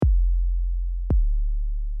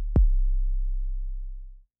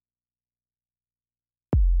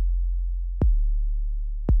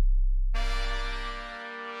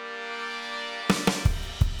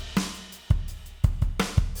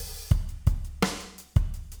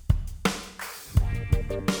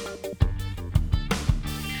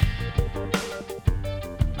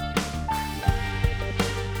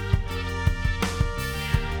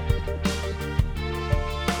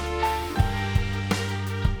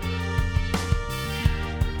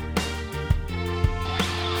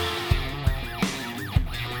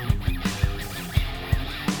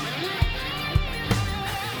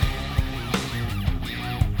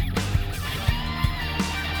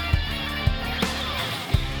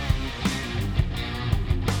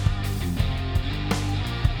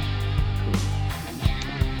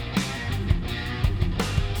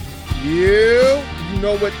You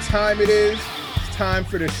know what time it is. It's time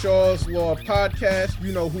for the Shaw's Law podcast.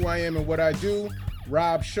 You know who I am and what I do.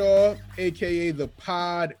 Rob Shaw, a.k.a. the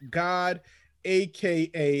Pod God,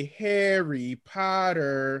 a.k.a. Harry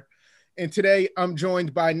Potter. And today I'm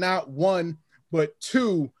joined by not one, but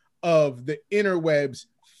two of the interweb's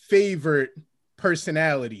favorite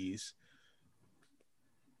personalities.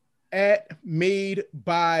 At Made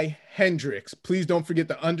by Hendrix. Please don't forget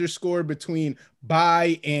the underscore between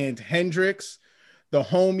by and Hendrix. The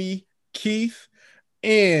homie Keith,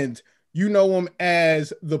 and you know him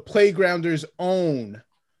as the Playgrounder's own,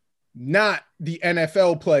 not the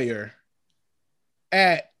NFL player,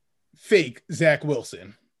 at fake Zach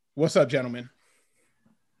Wilson. What's up, gentlemen?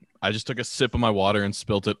 I just took a sip of my water and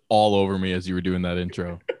spilt it all over me as you were doing that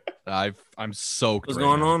intro. I'm soaked. What's right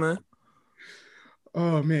going now. on, man?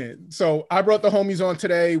 Oh, man. So I brought the homies on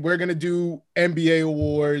today. We're going to do NBA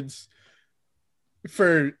awards.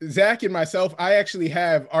 For Zach and myself, I actually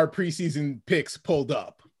have our preseason picks pulled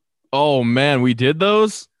up. Oh, man. We did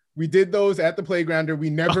those? We did those at the Playgrounder. We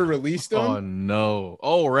never released them. Oh, no.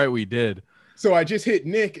 Oh, right. We did. So I just hit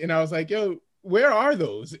Nick and I was like, yo, where are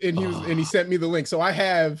those? And he sent me the link. So I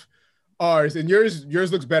have ours, and yours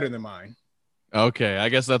looks better than mine. Okay. I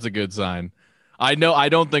guess that's a good sign. I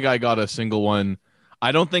don't think I got a single one.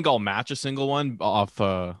 I don't think I'll match a single one off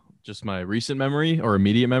just my recent memory or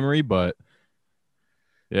immediate memory, but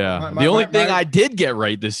yeah. The only thing I did get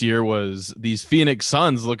right this year was these Phoenix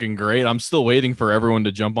Suns looking great. I'm still waiting for everyone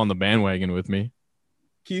to jump on the bandwagon with me.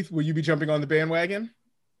 Keith, will you be jumping on the bandwagon?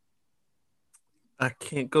 I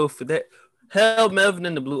can't go for that. Hell, Melvin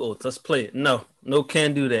and the Blue Oats. Let's play it. No,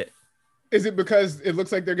 can't do that. Is it because it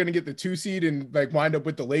looks like they're going to get the 2 seed and like wind up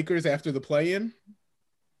with the Lakers after the play-in?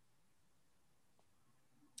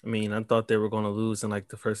 I mean, I thought they were going to lose in like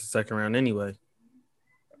the first and second round anyway.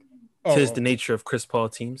 Oh, Tis the nature of Chris Paul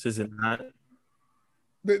teams, is it not?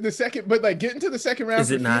 The second, but like getting to the second round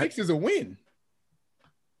for Phoenix is a win.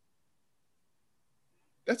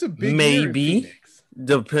 That's a big maybe.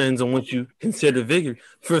 Depends on what you consider vigor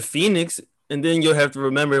for Phoenix. And then you'll have to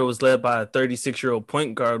remember it was led by a 36-year-old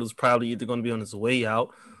point guard who's probably either going to be on his way out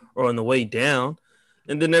or on the way down.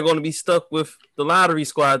 And then they're going to be stuck with the lottery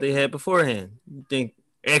squad they had beforehand. You think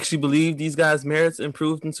actually believe these guys' merits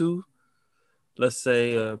improved into, let's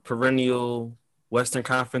say, a perennial Western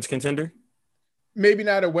Conference contender? Maybe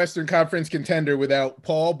not a Western Conference contender without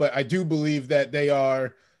Paul, but I do believe that they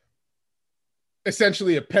are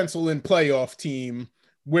essentially a pencil-in playoff team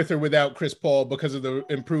with or without Chris Paul because of the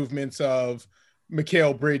improvements of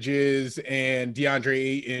Mikal Bridges and DeAndre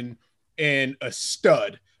Ayton and a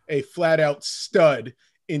stud, a flat-out stud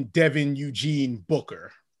in Devin Eugene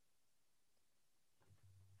Booker.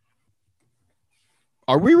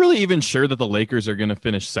 Are we really even sure that the Lakers are going to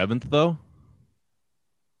finish 7th, though?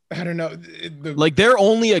 I don't know. Like, they're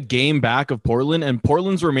only a game back of Portland, and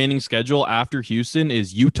Portland's remaining schedule after Houston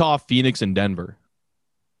is Utah, Phoenix, and Denver.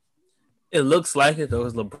 It looks like it, though,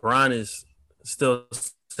 as LeBron is still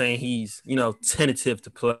saying he's, tentative to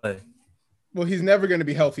play. Well, he's never going to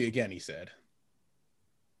be healthy again, he said.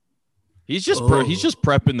 He's just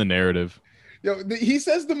prepping the narrative. Yo, he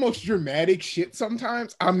says the most dramatic shit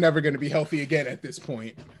sometimes. I'm never going to be healthy again at this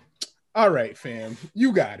point. All right, fam.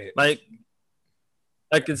 You got it. Like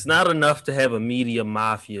it's not enough to have a media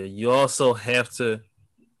mafia. You also have to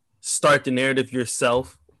start the narrative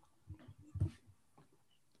yourself.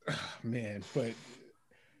 Man, but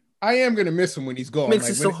I am going to miss him when he's gone. It makes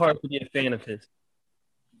it so hard to be a fan of his.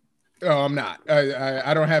 Oh, I'm not.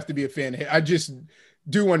 I don't have to be a fan of his. I just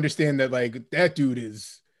do understand that, like, that dude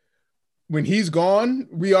is... When he's gone,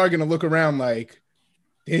 we are going to look around like,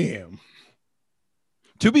 damn.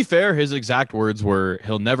 To be fair, his exact words were,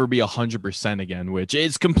 he'll never be 100% again, which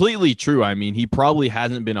is completely true. I mean, he probably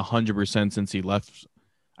hasn't been 100% since he left,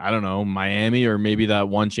 I don't know, Miami or maybe that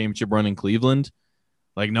one championship run in Cleveland.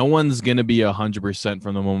 Like, no one's going to be 100%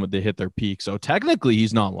 from the moment they hit their peak. So technically,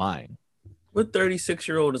 he's not lying. What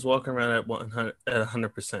 36-year-old is walking around at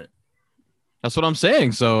 100%? That's what I'm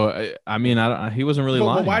saying. So, I mean, he wasn't really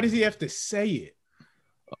lying. But why does he have to say it?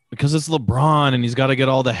 Because it's LeBron and he's got to get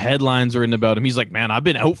all the headlines written about him. He's like, man, I've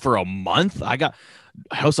been out for a month.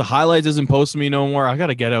 House of Highlights isn't posting me no more. I got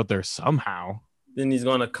to get out there somehow. Then he's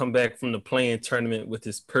going to come back from the play-in tournament with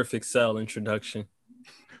his Perfect Cell introduction.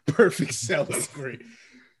 Perfect Cell is great.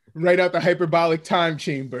 Right out the hyperbolic time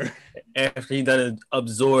chamber. After he done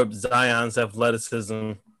absorb Zion's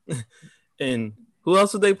athleticism. And who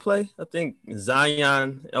else would they play? I think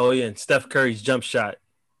Zion. Oh, yeah, and Steph Curry's jump shot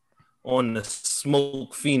on the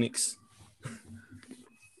smoke Phoenix.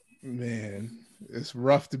 Man, it's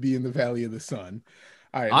rough to be in the Valley of the Sun.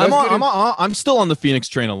 All right, I'm still on the Phoenix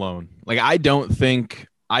train alone. Like I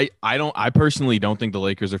personally don't think the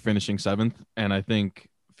Lakers are finishing 7th, and I think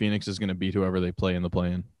Phoenix is going to beat whoever they play in the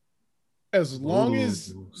play-in. As long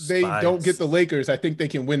as they don't get the Lakers, I think they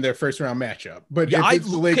can win their first round matchup. But if it's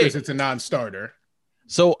the Lakers, it's a non-starter.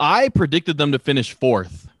 So I predicted them to finish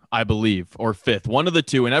 4th, I believe, or 5th, one of the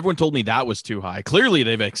two, and everyone told me that was too high. Clearly,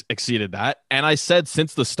 they've exceeded that. And I said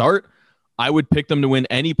since the start, I would pick them to win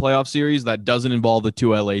any playoff series that doesn't involve the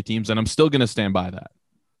 2 LA teams, and I'm still going to stand by that.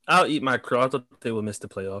 I'll eat my crow. I thought they would miss the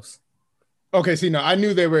playoffs. Okay, see, no, I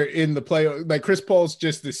knew they were in the playoff. Like, Chris Paul's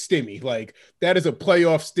just the stimmy. Like, that is a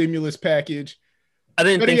playoff stimulus package. I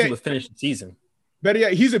didn't think he would finish the season. Better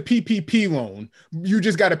yet, he's a PPP loan. You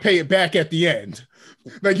just got to pay it back at the end.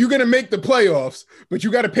 Like, you're going to make the playoffs, but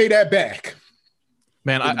you got to pay that back.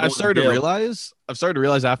 Man, I've started to realize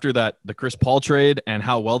after that the Chris Paul trade and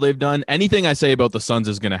how well they've done, anything I say about the Suns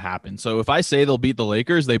is going to happen. So if I say they'll beat the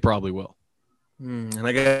Lakers, they probably will. And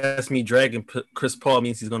I guess me dragging Chris Paul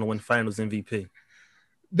means he's going to win Finals MVP.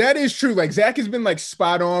 That is true. Like Zach has been like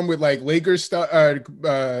spot on with like Lakers stuff,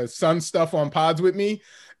 Sun stuff on pods with me.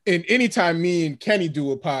 And anytime me and Kenny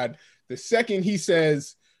do a pod, the second he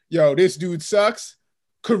says, "Yo, this dude sucks,"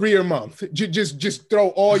 career month. Just throw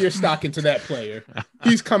all your stock into that player.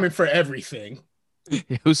 He's coming for everything.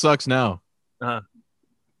 Who sucks now?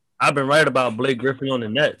 I've been right about Blake Griffin on the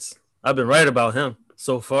Nets. I've been right about him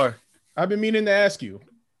so far. I've been meaning to ask you,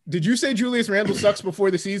 did you say Julius Randle sucks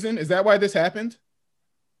before the season? Is that why this happened?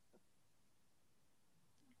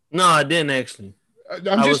 No, I didn't actually.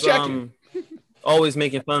 I'm just checking. Always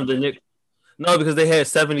making fun of the Knicks. No, because they had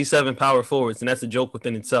 77 power forwards, and that's a joke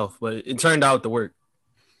within itself. But it turned out to work.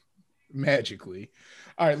 Magically.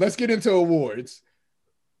 All right, let's get into awards.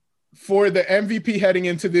 For the MVP heading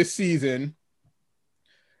into this season,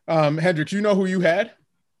 Hendrix, you know who you had?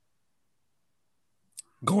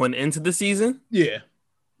 Going into the season? Yeah.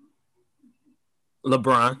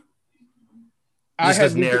 LeBron. I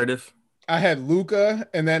had narrative. I had Luka,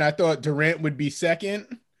 and then I thought Durant would be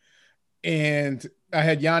second. And I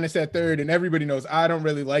had Giannis at third, and everybody knows I don't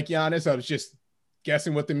really like Giannis. I was just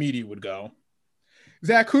guessing what the media would go.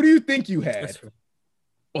 Zach, who do you think you had?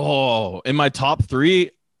 Oh, in my top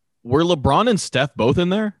 3, were LeBron and Steph both in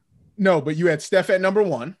there? No, but you had Steph at number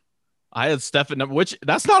 1. I had Steph at number, which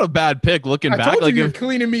that's not a bad pick looking back. Told you're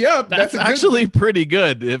cleaning me up. That's actually pretty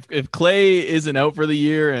good. If Clay isn't out for the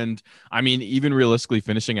year, and I mean, even realistically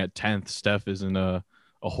finishing at 10th, Steph isn't a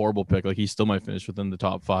horrible pick. Like he still might finish within the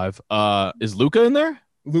top 5. Is Luka in there?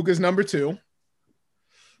 Luka's number 2.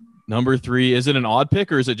 Number 3, is it an odd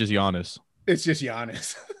pick or is it just Giannis? It's just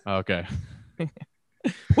Giannis. Okay.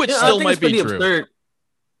 Which still might be true. Absurd.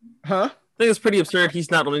 Huh? I think it's pretty absurd.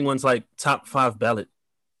 He's not the only one's like top 5 ballot.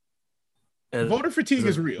 Voter fatigue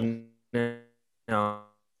is real. No,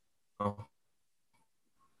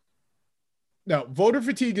 voter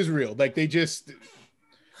fatigue is real. Like they just,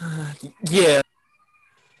 yeah.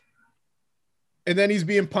 And then he's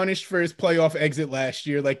being punished for his playoff exit last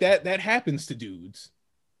year. Like that happens to dudes.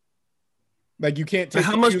 Like you can't take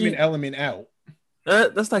the human element out.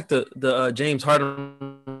 That's like the James Harden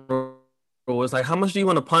rule. It's like, how much do you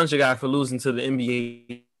want to punish a guy for losing to the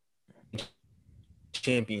NBA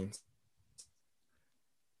champions?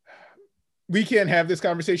 We can't have this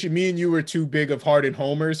conversation. Me and you were too big of Harden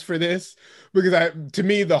homers for this because to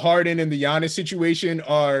me, the Harden and the Giannis situation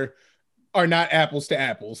are not apples to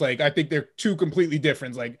apples. Like I think they're two completely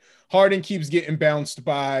different. Like Harden keeps getting bounced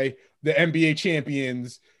by the NBA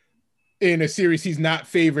champions in a series he's not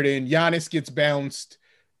favored in. Giannis gets bounced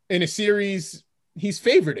in a series he's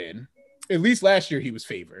favored in. At least last year he was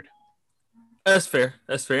favored. That's fair.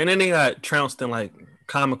 And then they got trounced in like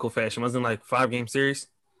comical fashion. Wasn't it like 5-game series?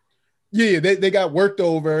 Yeah, they got worked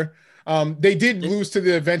over. They did lose to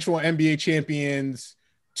the eventual NBA champions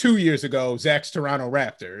 2 years ago, Zach's Toronto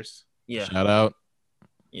Raptors. Yeah. Shout out.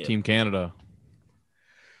 Yeah. Team Canada.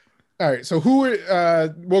 All right, so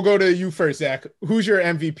we'll go to you first, Zach. Who's your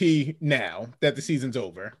MVP now that the season's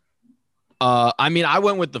over? I mean, I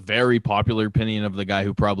went with the very popular opinion of the guy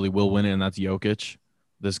who probably will win it, and that's Jokic.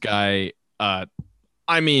 This guy, I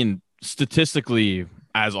mean, statistically,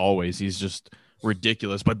 as always, he's just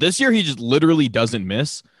ridiculous. But this year, he just literally doesn't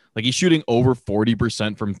miss. Like he's shooting over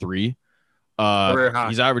 40% from 3.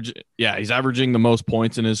 He's averaging the most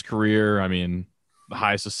points in his career. I mean, the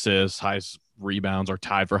highest assists, highest rebounds, are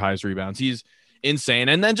tied for highest rebounds. He's insane.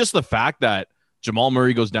 And then just the fact that Jamal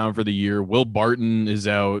Murray goes down for the year, Will Barton is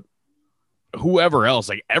out, whoever else,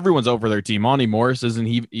 like everyone's out for their team. Monty Morris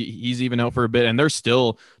he's even out for a bit, and they're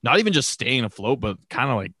still not even just staying afloat, but kind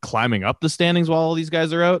of like climbing up the standings while all these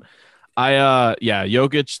guys are out.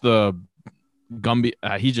 Jokic, Gumby,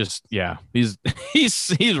 he's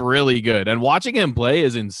he's really good. And watching him play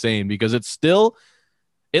is insane because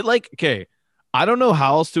okay, I don't know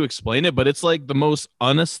how else to explain it, but it's like the most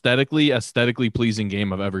aesthetically pleasing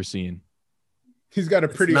game I've ever seen. He's got a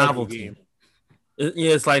pretty ugly game.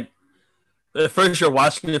 It's like at first you're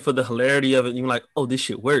watching it for the hilarity of it, and you're like, oh, this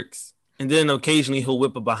shit works. And then occasionally he'll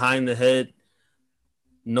whip a behind the head,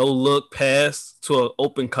 no look pass to an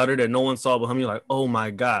open cutter that no one saw behind him. You're like, oh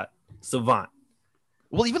my God, savant.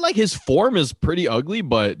 Well, even like his form is pretty ugly,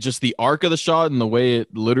 but just the arc of the shot and the way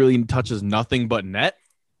it literally touches nothing but net,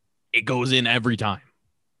 it goes in every time.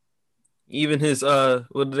 Even his what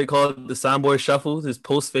do they call it? The soundboard shuffle. His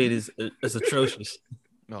post fade is atrocious.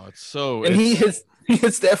 No, it's so. And he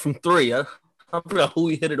hits that from 3. I forgot who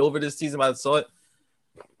he hit it over this season, but I saw it.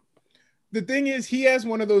 The thing is, he has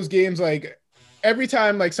one of those games like every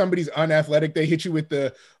time like somebody's unathletic, they hit you with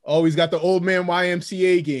he's got the old man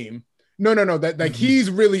YMCA game. No, that like he's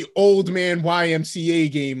really old man YMCA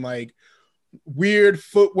game, like weird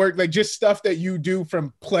footwork, like just stuff that you do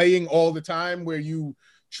from playing all the time where you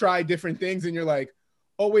try different things and you're like,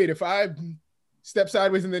 oh wait, if I step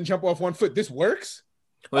sideways and then jump off one foot, this works.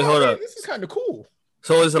 Wait, hold up. This is kind of cool.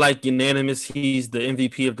 So is it like unanimous? He's the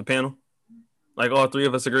MVP of the panel. Like all 3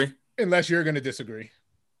 of us agree. Unless you're going to disagree.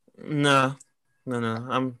 No,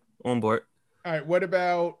 I'm on board. All right. What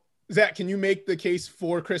about Zach? Can you make the case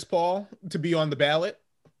for Chris Paul to be on the ballot?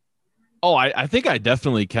 Oh, I think I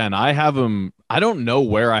definitely can. I have him. I don't know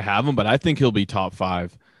where I have him, but I think he'll be top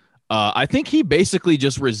 5. I think he basically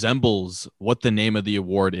just resembles what the name of the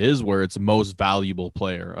award is, where it's most valuable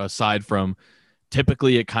player, aside from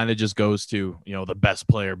typically it kind of just goes to, the best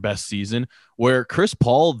player, best season, where Chris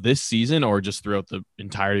Paul this season or just throughout the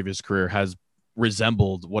entirety of his career has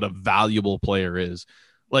resembled what a valuable player is.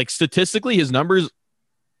 Like statistically, his numbers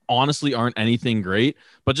honestly aren't anything great,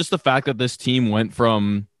 but just the fact that this team went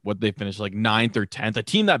from what they finished like 9th or 10th, a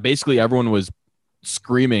team that basically everyone was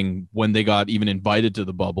screaming when they got even invited to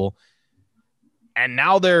the bubble. And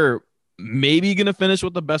now they're maybe going to finish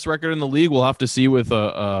with the best record in the league. We'll have to see with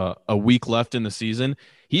a week left in the season.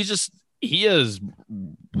 He has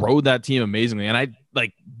rode that team amazingly. And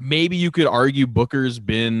maybe you could argue Booker's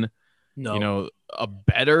been, a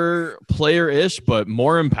better player-ish, but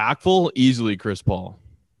more impactful, easily Chris Paul.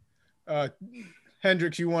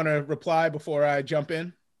 Hendricks, you want to reply before I jump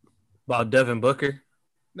in? About Devin Booker?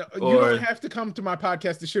 No, you don't have to come to my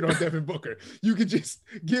podcast to shit on Devin Booker. You can just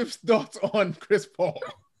give thoughts on Chris Paul.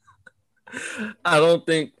 I don't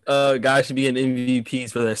think guys should be in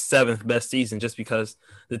MVPs for their 7th best season just because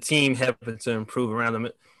the team happened to improve around them.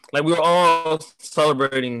 Like we were all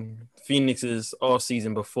celebrating Phoenix's off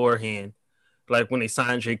season beforehand, like when they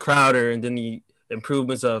signed Jay Crowder and then the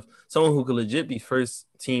improvements of someone who could legit be first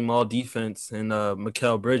team all defense and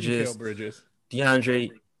Mikal Bridges.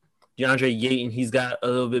 DeAndre Ayton, he's got a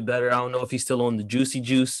little bit better. I don't know if he's still on the juicy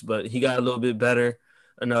juice, but he got a little bit better.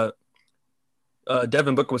 And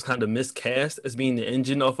Devin Booker was kind of miscast as being the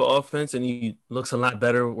engine of the offense, and he looks a lot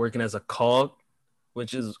better working as a cog,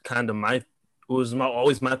 which is kind of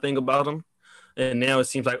always my thing about him. And now it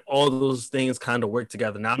seems like all those things kind of work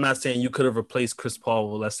together. Now, I'm not saying you could have replaced Chris Paul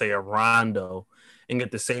with, let's say, a Rondo and get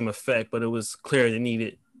the same effect, but it was clear they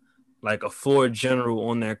needed like a floor general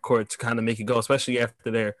on their court to kind of make it go, especially after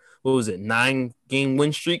their, 9-game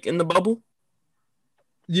win streak in the bubble?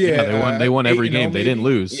 Yeah, they won every game. They didn't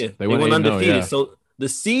lose. Yeah, they went undefeated. Yeah. So the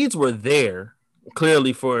seeds were there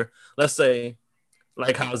clearly for, let's say,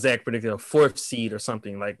 like how Zach predicted, a 4th seed or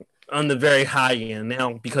something, like on the very high end.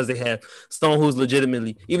 Now, because they have Stone, who's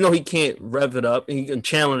legitimately, even though he can't rev it up, and he can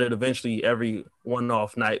channel it eventually every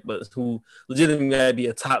one-off night, but who legitimately might be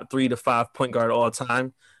a top 3 to 5 point guard all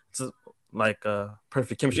time. It's like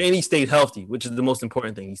perfect chemistry. And he stayed healthy, which is the most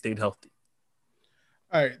important thing. He stayed healthy.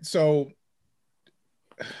 All right, so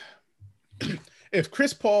if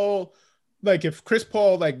Chris Paul,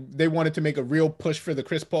 they wanted to make a real push for the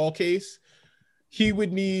Chris Paul case, he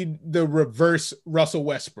would need the reverse Russell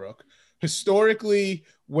Westbrook. Historically,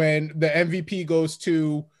 when the MVP goes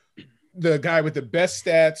to the guy with the best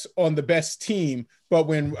stats on the best team, but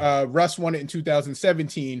when Russ won it in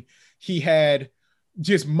 2017, he had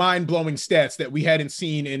just mind-blowing stats that we hadn't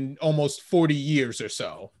seen in almost 40 years or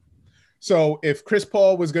so. So if Chris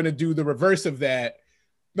Paul was going to do the reverse of that,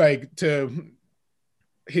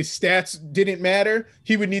 his stats didn't matter,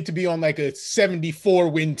 he would need to be on like a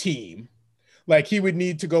 74-win team. Like he would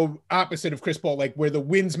need to go opposite of Chris Paul, like where the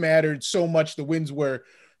wins mattered so much, the wins were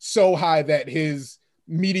so high that his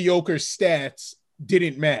mediocre stats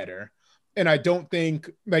didn't matter. And I don't think,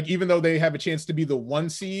 even though they have a chance to be the 1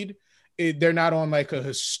 seed, they're not on like a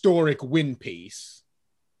historic win pace.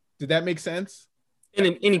 Did that make sense?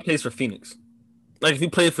 Any place for Phoenix. Like if he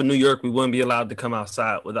played for New York, we wouldn't be allowed to come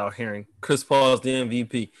outside without hearing Chris Paul is the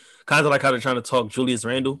MVP. Kind of like how they're trying to talk Julius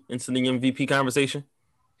Randle into the MVP conversation.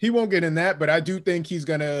 He won't get in that, but I do think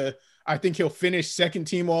I think he'll finish second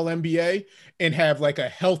team All NBA and have like a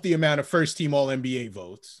healthy amount of first team All NBA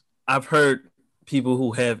votes. I've heard people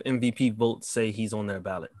who have MVP votes say he's on their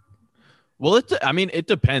ballot. Well, it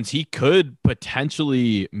depends. He could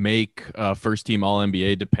potentially make first team All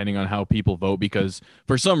NBA depending on how people vote, because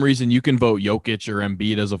for some reason you can vote Jokic or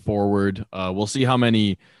Embiid as a forward. We'll see how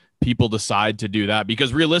many people decide to do that,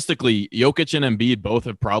 because realistically, Jokic and Embiid both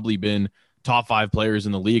have probably been top 5 players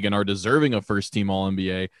in the league and are deserving of first team All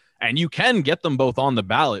NBA. And you can get them both on the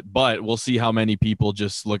ballot, but we'll see how many people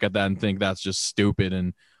just look at that and think that's just stupid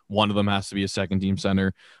and one of them has to be a second team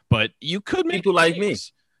center. But you could make people like me.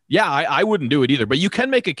 Yeah, I wouldn't do it either. But you can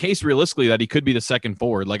make a case realistically that he could be the second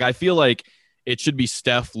forward. Like, I feel like it should be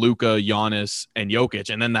Steph, Luka, Giannis, and Jokic.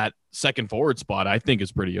 And then that second forward spot, I think,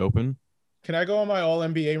 is pretty open. Can I go on my All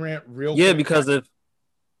NBA rant real quick? Yeah, because if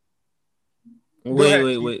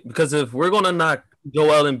wait. Because if we're gonna knock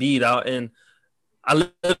Joel Embiid out, and I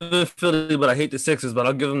live in Philly, but I hate the Sixers, but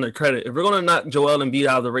I'll give them their credit. If we're gonna knock Joel Embiid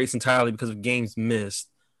out of the race entirely because of games missed,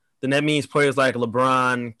 then that means players like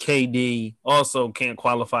LeBron, KD also can't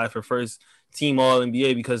qualify for first team All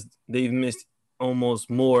NBA because they've missed almost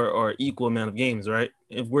more or equal amount of games, right?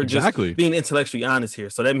 If we're just being intellectually honest here.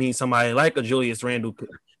 So that means somebody like a Julius Randle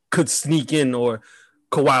could sneak in, or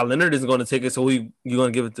Kawhi Leonard isn't going to take it. So you're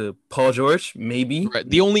going to give it to Paul George? Maybe. Right.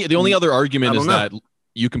 The only other argument is that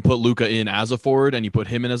you can put Luka in as a forward and you put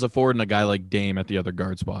him in as a forward and a guy like Dame at the other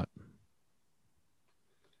guard spot.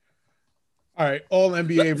 All right, All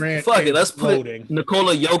NBA rant. Fuck it, let's put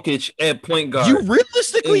Nikola Jokic at point guard. You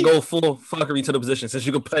realistically go full fuckery to the position since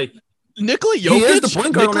you could play. Nikola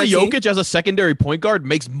Jokic as a secondary point guard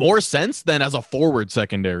makes more sense than as a forward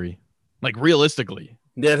secondary. Like, realistically.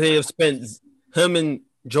 That they have spent, him and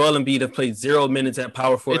Joel Embiid have played 0 minutes at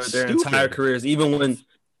power forward their entire careers, even when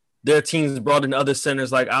their teams brought in other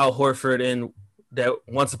centers like Al Horford, and that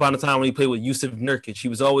once upon a time when he played with Yusuf Nurkic, he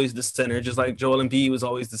was always the center, just like Joel Embiid was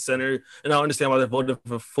always the center. And I understand why they're voting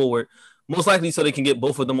for forward. Most likely so they can get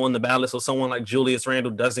both of them on the ballot, so someone like Julius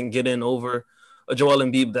Randle doesn't get in over a Joel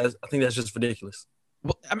Embiid. I think that's just ridiculous.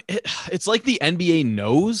 Well, I mean, it's like the NBA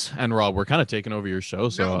knows, and Rob, we're kind of taking over your show,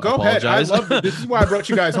 so go ahead. I love it. This is why I brought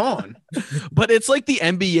you guys on. But it's like the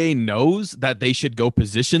NBA knows that they should go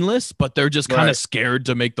positionless, but they're just kind of scared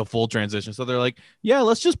to make the full transition. So they're like, yeah,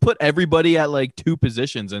 let's just put everybody at like 2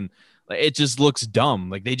 positions, and it just looks dumb.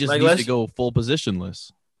 Like they just need to go full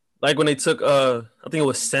positionless. Like when they took, I think it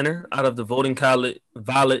was center out of the voting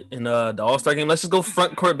ballot in the All-Star game. Let's just go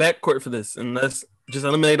front court, back court for this, and let's just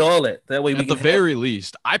eliminate all that. That way, at the very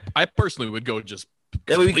least, I personally would go just.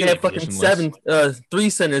 That way we can have fucking 3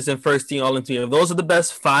 centers in first team All NBA. Those are the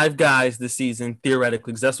best 5 guys this season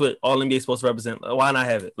theoretically, because that's what All NBA is supposed to represent. Why not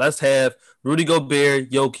have it? Let's have Rudy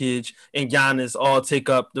Gobert, Jokic, and Giannis all take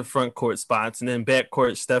up the front court spots, and then back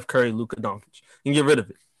court Steph Curry, Luka Doncic, and get rid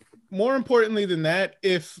of it. More importantly than that,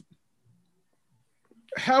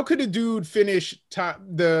 how could a dude finish top?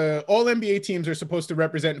 The All NBA teams are supposed to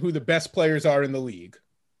represent who the best players are in the league.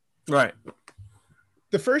 Right.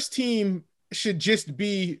 The first team should just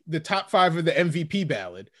be the top 5 of the MVP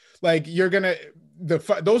ballot. Like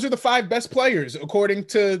those are the 5 best players according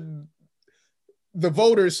to the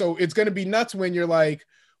voters. So it's going to be nuts when you're like,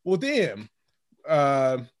 well, damn,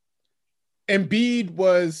 Embiid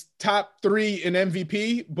was top 3 in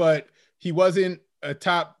MVP, but he wasn't a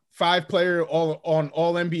top 5 player on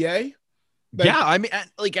All NBA. Yeah, I mean,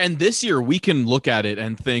 and this year we can look at it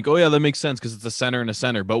and think, oh yeah, that makes sense because it's a center and a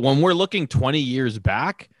center. But when we're looking 20 years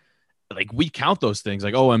back, like we count those things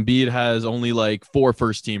like, oh, Embiid has only like 4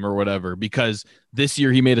 first team or whatever, because this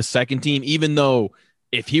year he made a second team, even though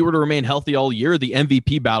if he were to remain healthy all year, the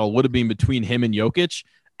MVP battle would have been between him and Jokic,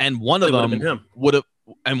 and one of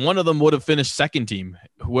them would have finished second team,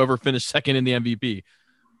 whoever finished second in the MVP.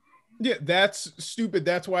 Yeah, that's stupid.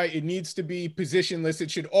 That's why it needs to be positionless. It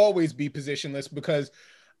should always be positionless, because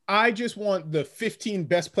I just want the 15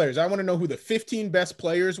 best players. I want to know who the 15 best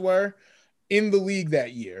players were in the league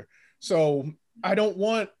that year. So I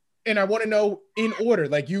want to know in order.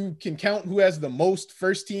 Like you can count who has the most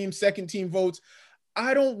first team, second team votes.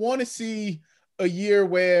 I don't want to see a year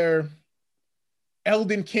where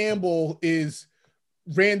Eldon Campbell is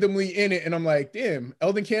randomly in it and I'm like, damn,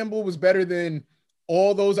 Eldon Campbell was better than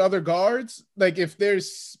all those other guards. Like if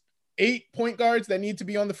there's 8 point guards that need to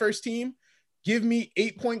be on the first team, give me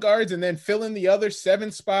 8 point guards and then fill in the other 7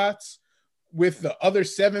 spots with the other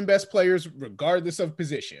 7 best players, regardless of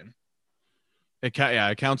position.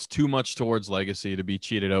 It counts too much towards legacy to be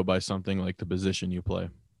cheated out by something like the position you play.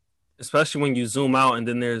 Especially when you zoom out and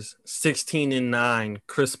then there's 16-9,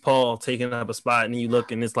 Chris Paul taking up a spot, and you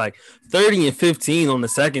look and it's like 30-15 on the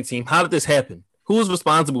second team. How did this happen? Who was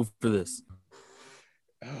responsible for this?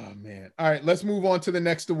 Oh man. All right, let's move on to the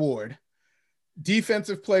next award.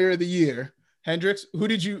 Defensive Player of the Year. Hendricks, who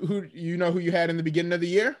you had in the beginning of the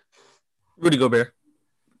year? Rudy Gobert.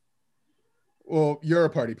 Well, you're a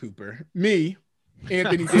party pooper. Me,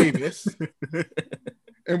 Anthony Davis.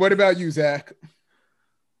 And what about you, Zach?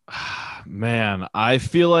 Man, I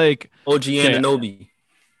feel like OG Anunoby.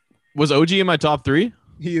 Was OG in my top 3?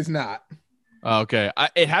 He is not. Okay.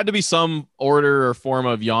 It had to be some order or form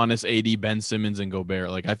of Giannis, AD, Ben Simmons, and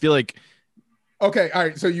Gobert. Like, I feel like. Okay. All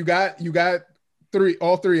right. So you got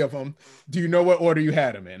all three of them. Do you know what order you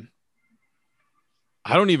had them in?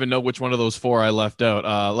 I don't even know which one of those 4 I left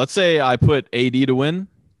out. Let's say I put AD to win.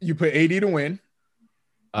 You put AD to win.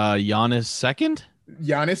 Giannis second.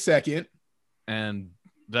 And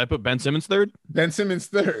did I put Ben Simmons third? Ben Simmons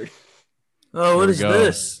third. Oh, what is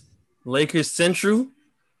this? Lakers Central?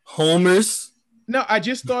 Homers? No, I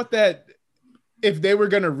just thought that if they were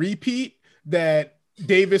going to repeat, that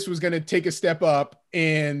Davis was going to take a step up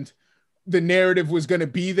and the narrative was going to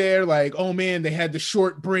be there. Like, oh man, they had the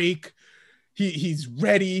short break. He's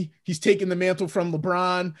ready. He's taking the mantle from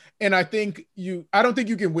LeBron. And I don't think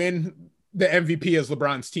you can win the MVP as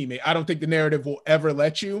LeBron's teammate. I don't think the narrative will ever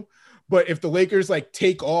let you. But if the Lakers like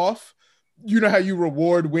take off, you know how you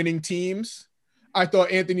reward winning teams. I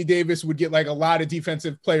thought Anthony Davis would get like a lot of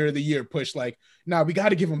Defensive Player of the Year push. Like, nah, we got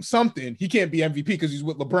to give him something. He can't be MVP because he's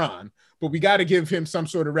with LeBron, but we got to give him some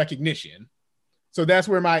sort of recognition. So that's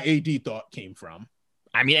where my AD thought came from.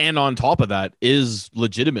 I mean, and on top of that, is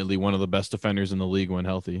legitimately one of the best defenders in the league when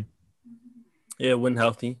healthy. Yeah, when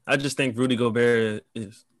healthy. I just think Rudy Gobert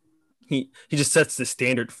is he just sets the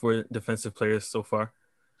standard for defensive players so far.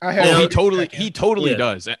 He totally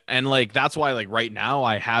does. And like that's why like right now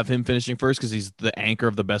I have him finishing first because he's the anchor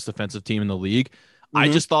of the best defensive team in the league. Mm-hmm. I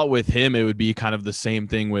just thought with him it would be kind of the same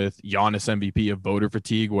thing with Giannis MVP of voter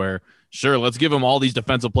fatigue where sure, let's give him all these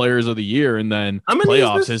defensive players of the year and then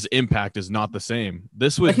playoffs his impact is not the same.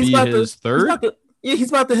 This would be his third. He's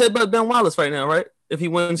about to headbutt Ben Wallace right now, right? If he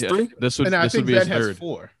wins 3. This would be his third.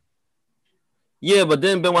 4. Yeah, but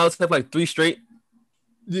then Ben Wallace had like 3 straight.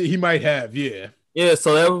 He might have, yeah. Yeah,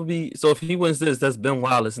 so that would be if he wins this, that's Ben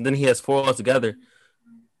Wallace, and then he has 4 altogether.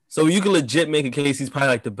 So you can legit make a case he's probably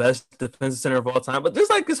like the best defensive center of all time. But there's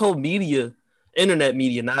like this whole internet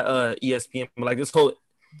media, not ESPN, but like this whole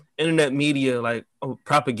internet media, like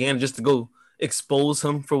propaganda just to go expose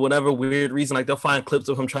him for whatever weird reason. Like they'll find clips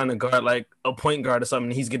of him trying to guard like a point guard or something,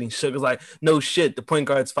 and he's getting shook. It's like, no shit, the point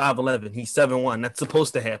guard's 5'11", he's 7'1". That's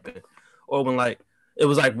supposed to happen. Or when like it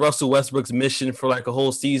was like Russell Westbrook's mission for like a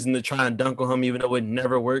whole season to try and dunk on him, even though it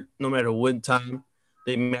never worked, no matter what time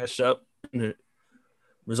they matched up, and it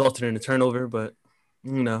resulted in a turnover. But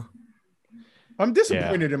you know, I'm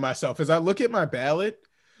disappointed in myself as I look at my ballot.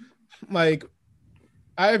 Like,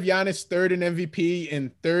 I have Giannis third in MVP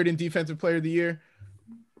and third in Defensive Player of the Year.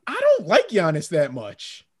 I don't like Giannis that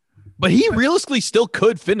much. But he realistically still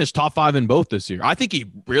could finish top 5 in both this year. I think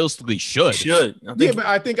he realistically should. But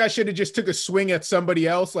I think I should have just took a swing at somebody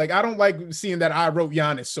else. Like, I don't like seeing that I wrote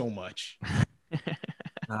Giannis so much.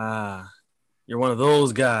 You're one of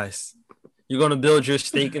those guys. You're going to build your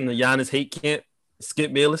stake in the Giannis hate camp,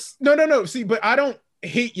 Skip Bayless? No. See, but I don't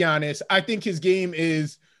hate Giannis. I think his game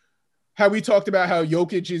is how we talked about how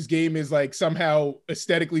Jokic's game is like somehow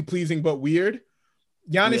aesthetically pleasing but weird.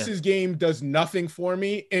 Giannis's game does nothing for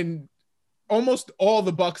me, and almost all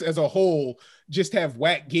the Bucks as a whole just have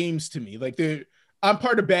whack games to me. Like I'm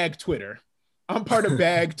part of Bag Twitter.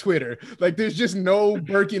 Like there's just no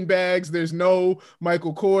Birkin bags, there's no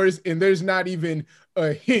Michael Kors, and there's not even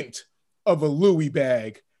a hint of a Louis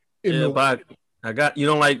bag. But you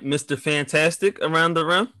don't like Mr. Fantastic around the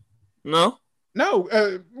rim? No.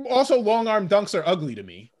 Also, long arm dunks are ugly to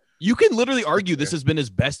me. You can literally argue this has been his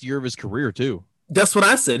best year of his career too. That's what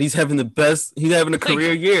I said. He's having a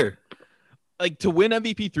career year. Like to win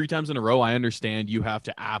MVP 3 times in a row, I understand you have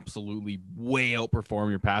to absolutely way outperform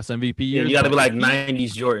your past MVP years. You got to be like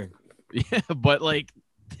 90s Jordan. Yeah, but like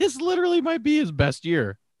this literally might be his best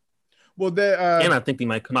year. Well, and I think he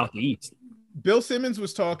might come out the East. Bill Simmons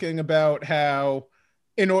was talking about how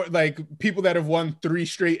like people that have won 3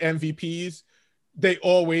 straight MVPs, they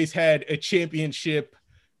always had a championship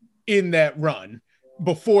in that run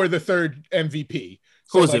before the 3rd MVP.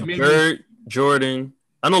 So who was it? Bird, Jordan.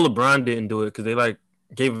 I know LeBron didn't do it because they like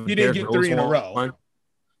gave him. He didn't get 3 in a row.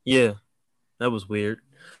 Yeah, that was weird.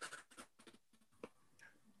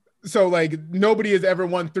 So like nobody has ever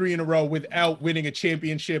won 3 in a row without winning a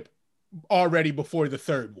championship already before the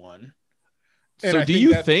third one. And So I do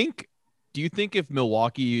think you that- think if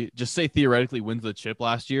Milwaukee just say theoretically wins the chip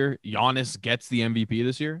last year, Giannis gets the MVP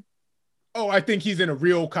this year? Oh, I think he's in a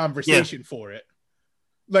real conversation for it.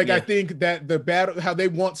 Like, I think that the battle, how they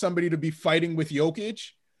want somebody to be fighting with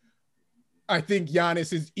Jokic, I think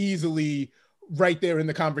Giannis is easily right there in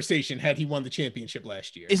the conversation had he won the championship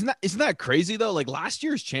last year. Isn't that crazy though? Like last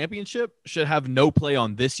year's championship should have no play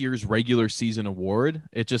on this year's regular season award.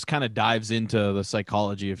 It just kind of dives into the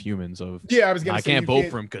psychology of humans of I was gonna say can't vote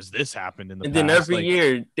for him because this happened in the and past. then every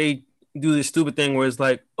year they do this stupid thing where it's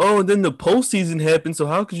like, oh, and then the postseason happened, so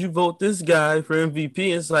how could you vote this guy for MVP?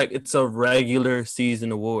 It's like it's a regular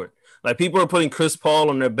season award. Like people are putting Chris Paul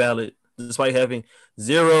on their ballot despite having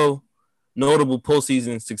 0 notable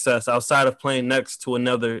postseason success outside of playing next to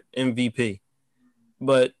another MVP.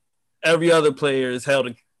 But every other player is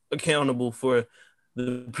held accountable for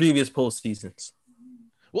the previous postseasons.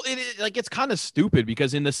 Well, it's kind of stupid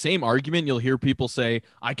because in the same argument, you'll hear people say,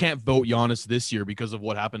 I can't vote Giannis this year because of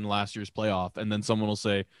what happened in last year's playoff. And then someone will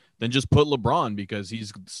say, then just put LeBron because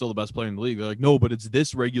he's still the best player in the league. They're like, no, but it's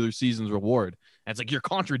this regular season's reward. And it's like, you're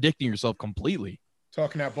contradicting yourself completely.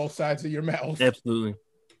 Talking out both sides of your mouth. Absolutely.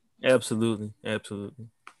 All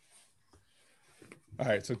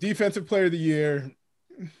right, so defensive player of the year.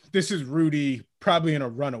 This is Rudy, probably in a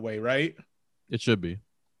runaway, right? It should be.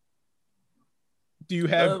 Do you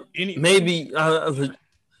have any? Maybe. I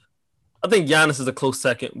think Giannis is a close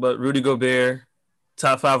second, but Rudy Gobert,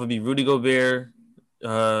 top 5 would be Rudy Gobert,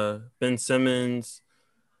 Ben Simmons,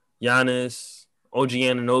 Giannis, OG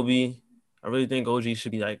Anunoby. I really think OG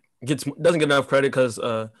should be doesn't get enough credit because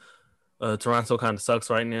Toronto kind of sucks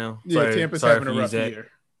right now. Tampa's having a rough year.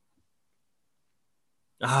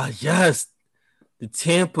 Yes, the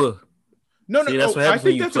Tampa. No, I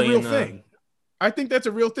think that's a real thing. I think that's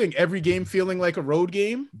a real thing. Every game feeling like a road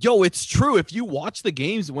game. Yo, it's true. If you watch the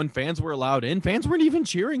games when fans were allowed in, fans weren't even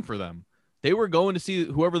cheering for them. They were going to see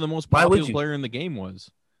whoever the most popular player in the game was.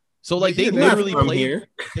 So like they literally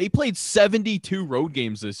played 72 road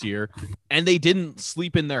games this year and they didn't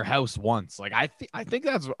sleep in their house once. Like I think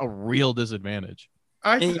that's a real disadvantage.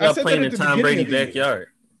 I said playing in Tom Brady's backyard.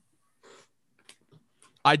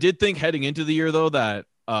 I did think heading into the year though that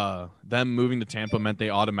them moving to Tampa meant they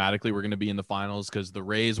automatically were going to be in the finals because the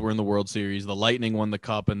Rays were in the World Series, the Lightning won the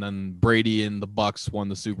Cup, and then Brady and the Bucks won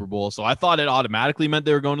the Super Bowl. So I thought it automatically meant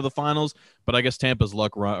they were going to the finals, but I guess Tampa's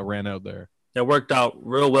luck ran out there. That worked out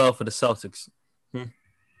real well for the Celtics.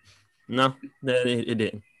 No, it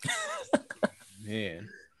didn't. Man.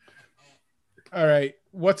 All right.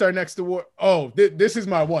 What's our next award? Oh, this is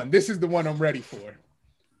my one. This is the one I'm ready for.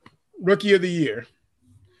 Rookie of the Year.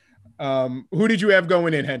 Who did you have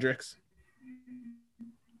going in, Hendricks?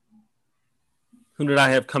 Who did I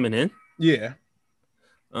have coming in? Yeah.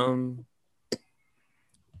 That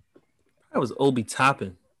was Obi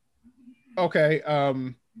Toppin. Okay.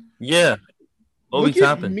 Yeah. Obi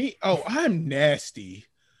Toppin. Me. Oh, I'm nasty.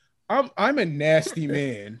 I'm a nasty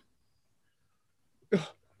man.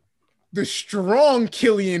 The strong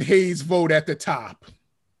Killian Hayes vote at the top.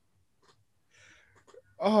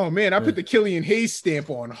 Oh man, I put the Killian Hayes stamp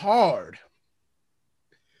on hard.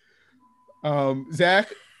 Zach,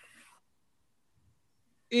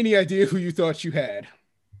 any idea who you thought you had?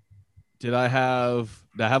 Did I have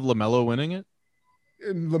LaMelo winning it?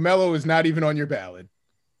 LaMelo is not even on your ballot.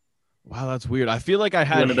 Wow, that's weird. I feel like I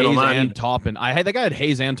had Hayes and Toppin. I think I had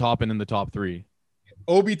Hayes and Toppin in the top 3.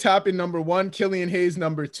 Obi Toppin number 1, Killian Hayes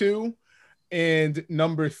number 2, and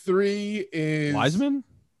number 3 is Wiseman.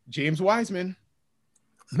 James Wiseman.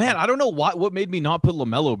 Man, I don't know what made me not put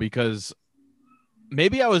LaMelo because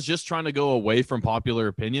maybe I was just trying to go away from popular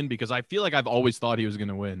opinion because I feel like I've always thought he was going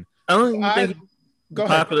to win. I don't even think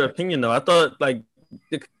popular opinion though. I thought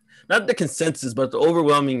not the consensus, but the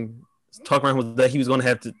overwhelming talk around was that he was going to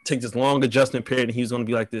have to take this long adjustment period and he was going to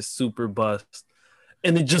be like this super bust.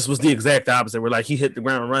 And it just was the exact opposite. Where he hit the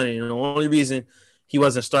ground running, and the only reason he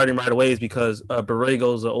wasn't starting right away is because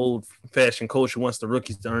Borrego's an old-fashioned coach who wants the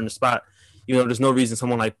rookies to earn the spot. There's no reason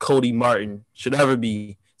someone like Cody Martin should ever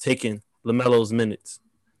be taking LaMelo's minutes.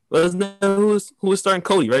 Who was starting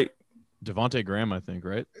Cody, right? Devontae Graham, I think,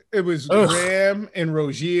 right? It was Graham and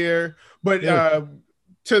Rozier. But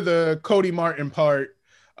to the Cody Martin part,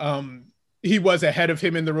 he was ahead of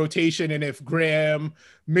him in the rotation. And if Graham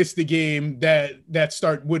missed the game, that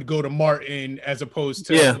start would go to Martin as opposed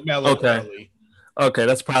to LaMelo early. Okay,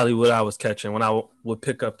 that's probably what I was catching when I would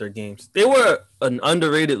pick up their games. They were an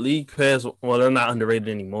underrated league pass. Well, they're not underrated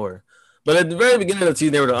anymore. But at the very beginning of the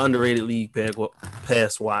season, they were the underrated league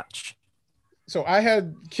pass watch. So I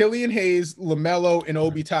had Killian Hayes, LaMelo, and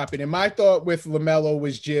Obi Toppin. And my thought with LaMelo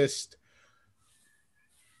was just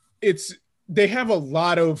they have a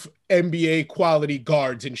lot of NBA quality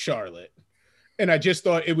guards in Charlotte. And I just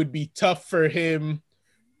thought it would be tough for him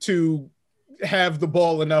to have the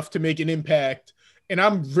ball enough to make an impact. And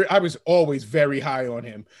I was always very high on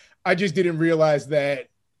him. I just didn't realize that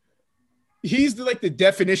he's like the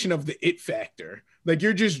definition of the it factor. Like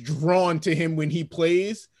you're just drawn to him when he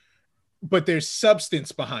plays, but there's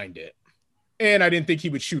substance behind it. And I didn't think he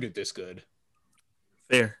would shoot it this good.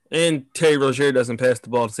 Fair. And Terry Rozier doesn't pass the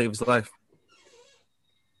ball to save his life.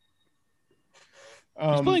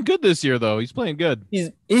 He's playing good this year, though. He's playing good.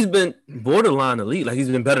 He's been borderline elite. Like he's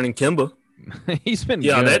been better than Kimba. He's been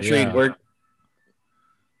good. That trade worked.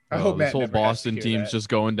 I hope this whole Boston team's just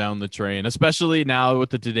going down the train, especially now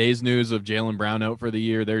with today's news of Jaylen Brown out for the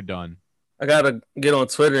year. They're done. I gotta get on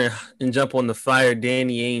Twitter and jump on the fire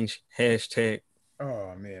Danny Ainge hashtag.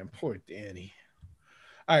 Oh man, poor Danny.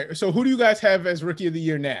 All right, so who do you guys have as rookie of the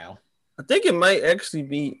year now? I think it might actually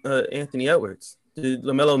be Anthony Edwards. Did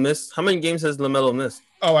LaMelo miss? How many games has LaMelo missed?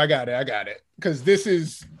 Oh, I got it. Because this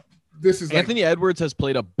is Anthony Edwards has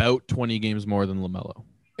played about 20 games more than LaMelo.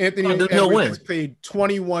 Anthony Edwards has played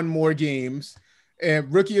 21 more games,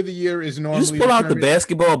 and rookie of the year is normally. You just pull out the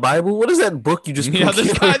basketball Bible. What is that book you just? Yeah,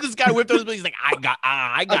 this guy whipped out his. He's like,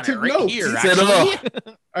 I got it right notes. here. He said,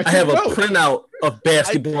 I have a printout of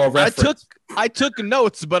basketball reference. I took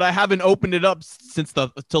notes, but I haven't opened it up since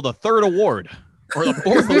till the third award or the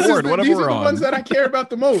fourth award, whatever these we're are on. the ones that I care about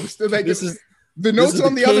the most. Like the notes is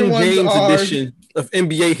on the the other King ones James are edition of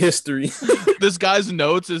NBA history. This guy's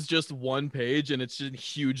notes is just one page, and it's in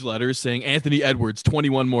huge letters saying Anthony Edwards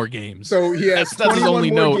 21 more games. So he has that's 21 his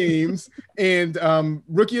only more note. Games, and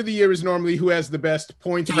rookie of the year is normally who has the best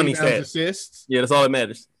points, rebounds, assists. Yeah, that's all that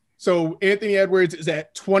matters. So Anthony Edwards is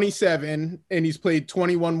at 27, and he's played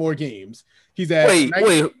 21 more games. He's at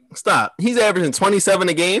wait, stop. He's averaging 27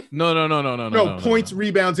 a game? No, points,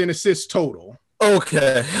 rebounds, and assists total.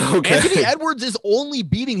 Okay. Anthony Edwards is only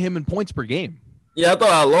beating him in points per game. Yeah, I thought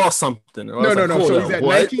I lost something. No. So he's at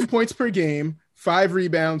 19 points per game, 5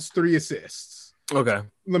 rebounds, 3 assists. Okay.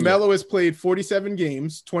 LaMelo has played 47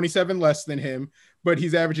 games, 27 less than him, but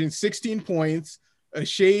he's averaging 16 points, a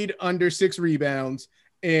shade under 6 rebounds,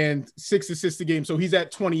 and 6 assists a game. So he's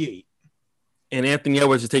at 28. And Anthony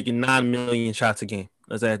Edwards is taking 9 million shots a game.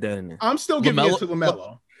 Let's add that in there. I'm still giving it to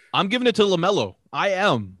LaMelo. I'm giving it to LaMelo. I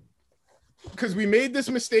am. Because we made this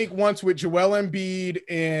mistake once with Joel Embiid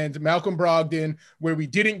and Malcolm Brogdon, where we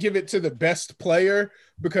didn't give it to the best player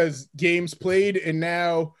because games played, and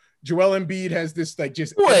now Joel Embiid has this like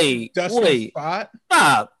just dusty spot.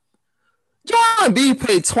 Stop. Joel Embiid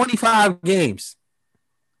played 25 games.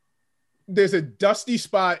 There's a dusty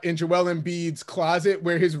spot in Joel Embiid's closet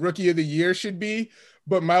where his rookie of the year should be,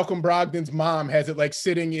 but Malcolm Brogdon's mom has it like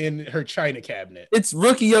sitting in her china cabinet. It's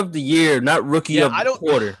rookie of the year, not rookie of the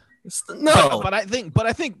quarter. No, but I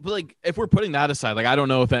think like if we're putting that aside, like I don't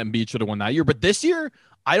know if Embiid should have won that year, but this year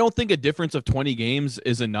I don't think a difference of 20 games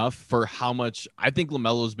is enough for how much I think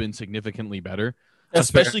LaMelo's been significantly better,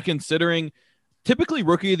 especially considering typically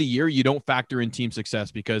rookie of the year you don't factor in team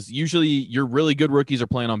success because usually your really good rookies are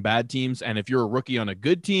playing on bad teams, and if you're a rookie on a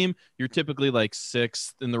good team, you're typically like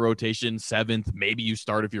 6th in the rotation, 7th, maybe you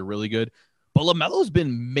start if you're really good. But LaMelo's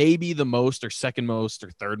been maybe the most or second most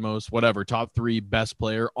or third most, whatever, top 3 best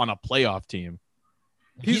player on a playoff team.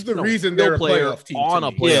 He's the reason they're a playoff team on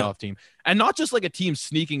a playoff team. And not just like a team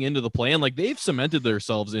sneaking into the play-in. Like they've cemented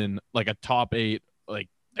themselves in like a top 8. Like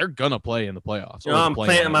they're going to play in the playoffs. I'm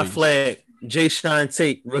planting my flag. Jay-Sean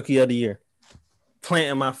Tate, rookie of the year.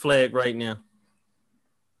 Planting my flag right now.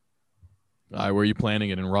 Were you planning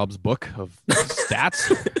it in Rob's book of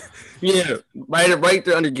stats? Yeah, right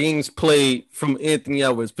there under games played from Anthony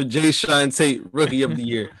Edwards, but Jay-Sean Tate, rookie of the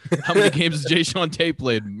year. How many games has Jay-Sean Tate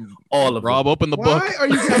played? All of Rob, them. open the book. Why are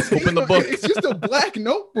you guys open the book? It's just a black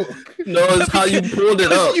notebook. No, it's how you pulled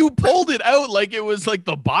it up. You pulled it out like it was like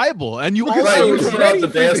the Bible, and you Because also you pulled out the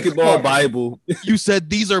basketball Bible. You said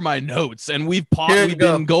these are my notes, and we've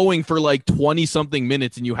been going for like 20 something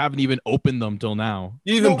minutes, and you haven't even opened them till now.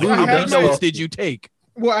 You even blew How them many notes did you take?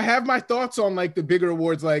 Well, I have my thoughts on like the bigger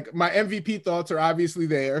awards. Like my MVP thoughts are obviously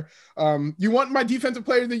there. You want my defensive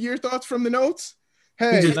player of the year thoughts from the notes?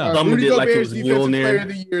 Hey, Rudy Gobert's defensive player of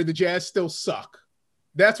the year. The Jazz still suck.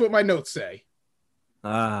 That's what my notes say.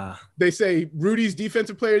 They say Rudy's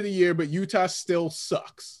defensive player of the year, but Utah still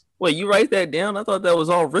sucks. Wait, you write that down? I thought that was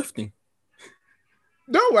all rifting.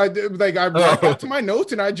 No, I got to my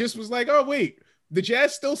notes and I just was like, oh wait, the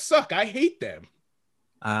Jazz still suck. I hate them.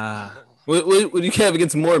 What do you have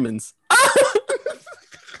against Mormons?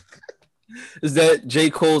 Is that J.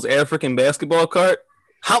 Cole's African basketball card?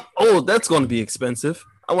 How? Oh, that's going to be expensive.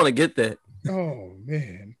 I want to get that. Oh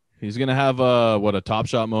man, He's gonna have a Top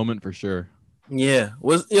Shot moment for sure. Yeah.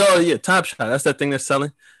 Top Shot. That's that thing they're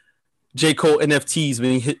selling. J. Cole NFTs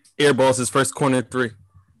when he hit airballs his first corner three.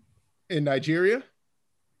 in Nigeria.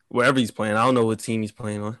 Wherever he's playing. I don't know what team he's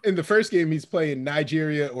playing on. In the first game, he's playing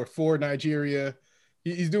Nigeria or for Nigeria.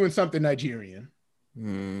 He's doing something Nigerian.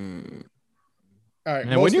 All right.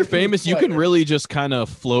 And when you're famous, you can really just kind of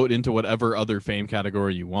float into whatever other fame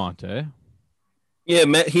category you want, eh?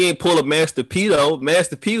 Yeah, he ain't pull up Master P though.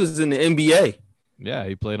 Master P was in the NBA. Yeah,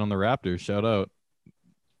 he played on the Raptors. Shout out.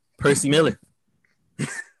 Percy Miller.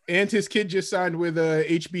 And his kid just signed with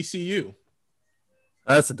HBCU.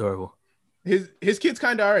 That's adorable. His kid's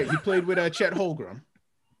kind of all right. He played with Chet Holmgren.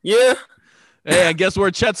 Yeah. Hey, and guess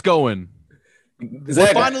where Chet's going?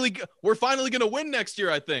 Zaga. We're finally gonna win next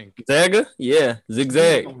year, I think. Zaga? Yeah.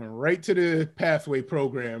 Zigzag. Going right to the pathway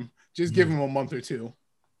program. Just give him a month or two.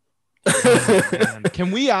 Man, can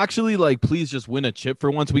we actually please just win a chip for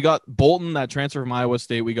once? We got Bolton, that transfer from Iowa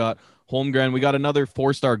State. We got Holmgren. We got another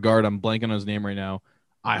 4-star guard. I'm blanking on his name right now.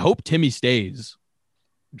 I hope Timmy stays.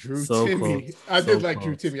 Drew So Timmy. close. I So did like close.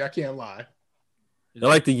 Drew Timmy. I can't lie. They're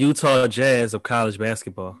like the Utah Jazz of college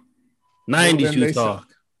basketball. 90s Well, then they Utah. suck.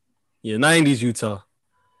 Yeah, 90s Utah.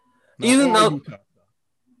 Not Even all though, Utah.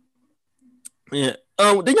 yeah.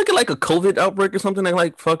 Didn't you get a COVID outbreak or something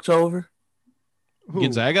that fucked you over? Who?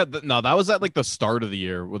 Gonzaga? No, that was at the start of the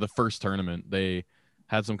year with the first tournament. They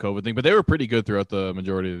had some COVID thing, but they were pretty good throughout the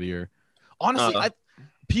majority of the year. Honestly,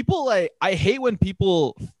 I hate when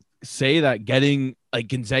people say that getting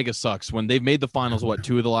Gonzaga sucks when they've made the finals,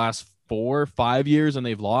 2 of the last 4 or 5 years and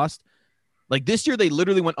they've lost. This year, they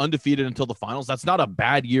literally went undefeated until the finals. That's not a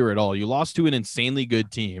bad year at all. You lost to an insanely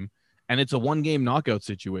good team, and it's a one-game knockout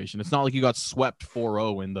situation. It's not like you got swept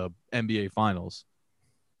 4-0 in the NBA finals.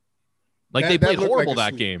 They played horrible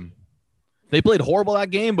that game. They played horrible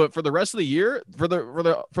that game, but for the rest of the year, for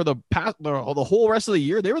the whole rest of the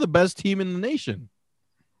year, they were the best team in the nation.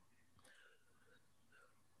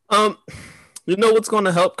 You know what's going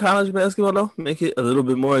to help college basketball though? Make it a little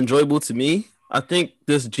bit more enjoyable to me. I think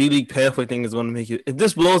this G League pathway thing is going to make it. If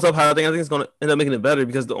this blows up, I think it's going to end up making it better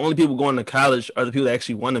because the only people going to college are the people that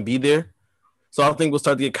actually want to be there. So I think we'll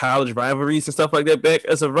start to get college rivalries and stuff like that back.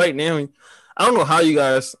 As of right now, I don't know how you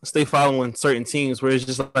guys stay following certain teams where it's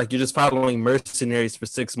just you're just following mercenaries for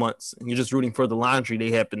 6 months and you're just rooting for the laundry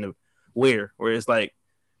they happen to wear. Where it's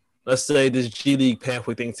let's say this G League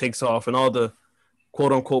pathway thing takes off and all the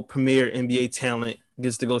quote unquote premier NBA talent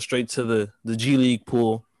gets to go straight to the G League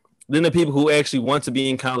pool. Then the people who actually want to be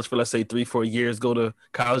in college for, let's say, 3-4 years go to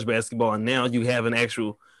college basketball. And now you have an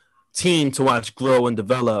actual team to watch grow and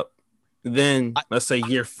develop. Then let's say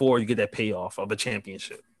year 4, you get that payoff of a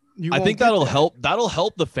championship. I think that'll help. That'll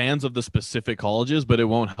help the fans of the specific colleges, but it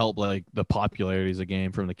won't help the popularity of the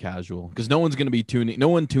game from the casual because no one's going to be tuning. No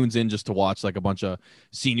one tunes in just to watch a bunch of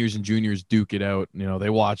seniors and juniors duke it out. You know,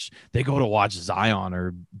 they go to watch Zion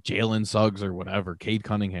or Jalen Suggs or whatever, Cade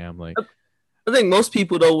Cunningham. I think most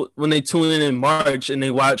people though, when they tune in March and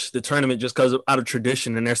they watch the tournament just because out of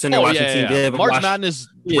tradition, and they're sitting there watching teams they haven't March watched. Madness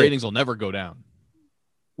ratings will never go down.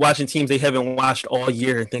 Watching teams they haven't watched all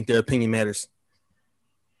year and think their opinion matters.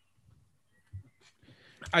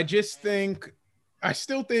 I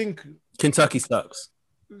still think Kentucky sucks.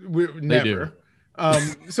 we're never.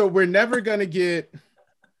 So we're never gonna get.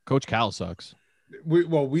 Coach Cal sucks. We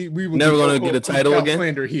will Never gonna get a title Cal again?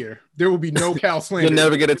 Slander here. There will be no Cal slander. You'll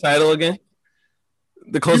never get a title again.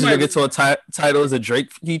 The closest you'll get to a title is a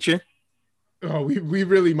Drake feature. Oh, we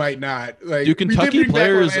really might not. Do Kentucky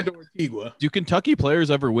players? Orlando Antigua. Do Kentucky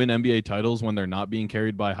players ever win NBA titles when they're not being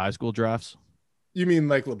carried by high school drafts? You mean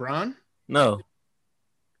LeBron? No.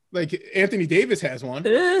 Anthony Davis has one.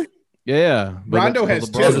 Yeah. Rondo has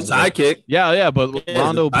LeBron As a sidekick. Yeah, but Yeah,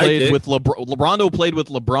 Rondo I played did. with LeBron played with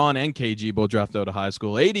LeBron and KG, both drafted out of high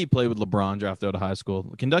school. AD played with LeBron, drafted out of high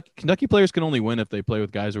school. Kentucky players can only win if they play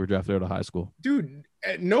with guys who were drafted out of high school. Dude,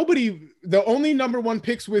 the only number 1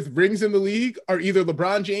 picks with rings in the league are either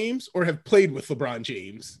LeBron James or have played with LeBron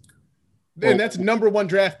James. And that's number 1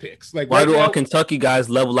 draft picks. Why do all Kentucky guys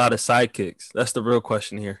level out as sidekicks? That's the real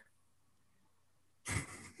question here.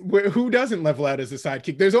 Who doesn't level out as a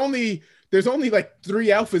sidekick? There's only 3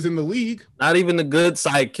 alphas in the league. Not even a good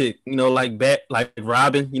sidekick, like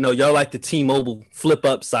Robin. Y'all like the T-Mobile flip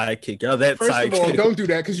up sidekick. Y'all that First sidekick. of all, don't do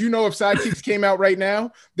that because if sidekicks came out right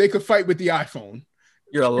now, they could fight with the iPhone.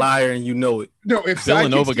 You're a liar and you know it. No, if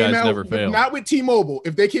Villanova sidekicks came guys out, never fail. Not with T-Mobile.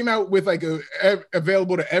 If they came out with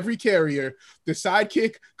available to every carrier, the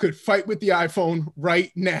sidekick could fight with the iPhone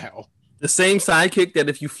right now. The same sidekick that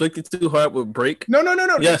if you flicked it too hard would break. No.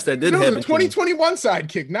 Yes, that did happen. The 2021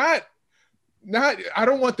 sidekick, not. I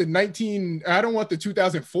don't want the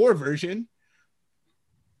 2004 version.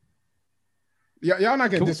 Y'all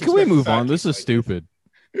not gonna. Can we move on? This is stupid.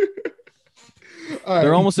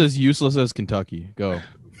 They're almost as useless as Kentucky. Go.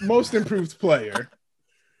 Most improved player.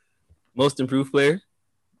 Most improved player.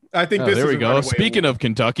 I think this. There is we go. Speaking of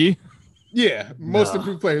Kentucky. Yeah, most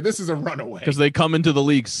improved player. This is a runaway because they come into the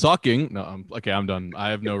league sucking. No, I'm done.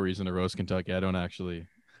 I have no reason to roast Kentucky.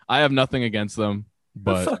 I have nothing against them.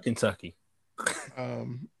 But fuck Kentucky.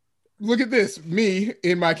 Look at this. Me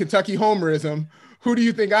in my Kentucky homerism. Who do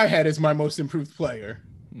you think I had as my most improved player?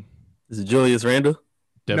 Is it Julius Randle?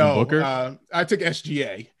 Devin Booker? I took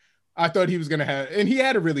SGA. I thought he was going to have, and he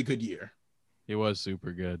had a really good year. He was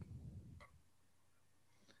super good.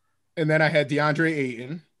 And then I had DeAndre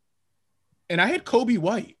Ayton. And I had Kobe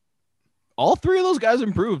White. All three of those guys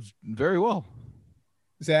improved very well.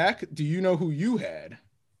 Zach, do you know who you had?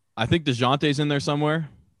 I think DeJounte's in there somewhere.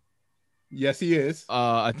 Yes, he is.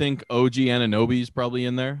 I think OG Anunoby's probably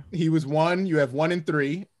in there. He was 1. You have 1 and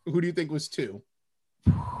 3. Who do you think was 2?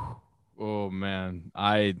 Oh, man.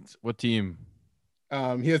 What team?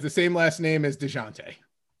 He has the same last name as DeJounte.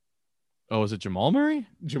 Oh, is it Jamal Murray?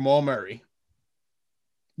 Jamal Murray.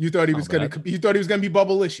 You thought he was going to be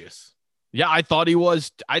bubblicious. Yeah, I thought he was.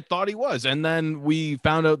 And then we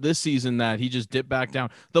found out this season that he just dipped back down.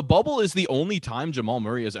 The bubble is the only time Jamal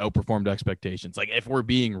Murray has outperformed expectations. Like, if we're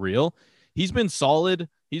being real, he's been solid.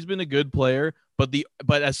 He's been a good player.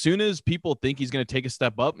 But as soon as people think he's going to take a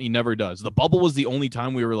step up, he never does. The bubble was the only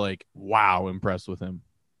time we were like, wow, impressed with him.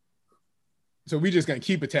 So we just going to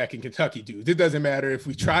keep attacking Kentucky dudes. It doesn't matter if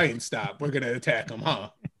we try and stop. We're going to attack them,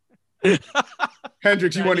 huh?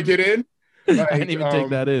 Hendricks, you want to get in? Like, I didn't even take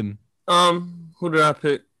that in. Who did I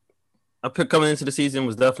pick? I picked coming into the season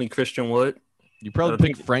was definitely Christian Wood. You probably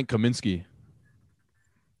picked Frank Kaminsky.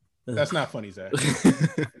 That's not funny, Zach.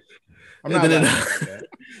 I'm not that.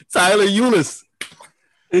 Tyler Ulis.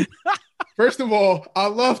 First of all, I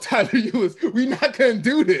love Tyler Ulis. We're not gonna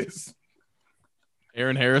do this.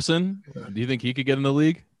 Aaron Harrison. Do you think he could get in the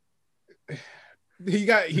league? He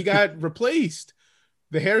got replaced.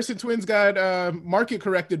 The Harrison twins got market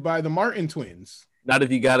corrected by the Martin twins. Not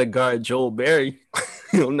if you got to guard Joel Berry.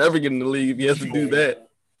 He'll never get in the league if he has to do that.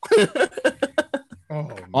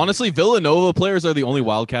 Honestly, Villanova players are the only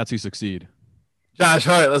Wildcats who succeed. Josh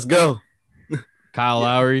Hart, let's go. Kyle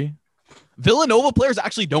Lowry. Villanova players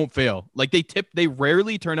actually don't fail. Like, they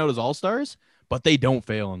rarely turn out as all-stars, but they don't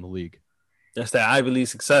fail in the league. That's that Ivy League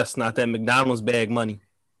success, not that McDonald's bag money.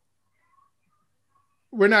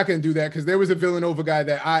 We're not going to do that because there was a Villanova guy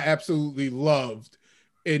that I absolutely loved.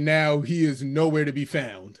 And now he is nowhere to be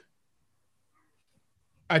found.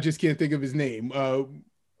 I just can't think of his name.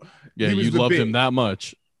 Yeah, you loved him that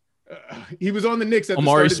much. He was on the Knicks at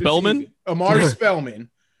Amari the start of the Spellman? season. Amari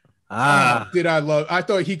Spellman. Did I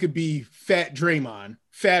thought he could be fatter Draymond.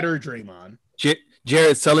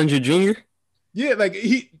 Jared Sullinger Jr.? Yeah, like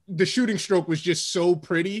the shooting stroke was just so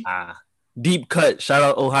pretty. Deep cut. Shout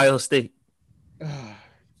out Ohio State.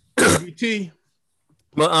 WT.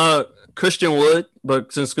 But Christian Wood,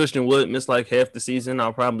 but since Christian Wood missed like half the season,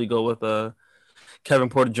 I'll probably go with Kevin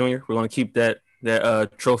Porter Jr. We're going to keep that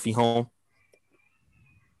trophy home.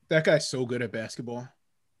 That guy's so good at basketball.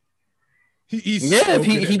 If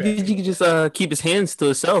he can just keep his hands to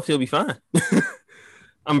himself, he'll be fine.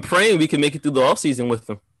 I'm praying we can make it through the offseason with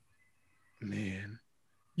him. Man,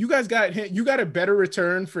 you guys got a better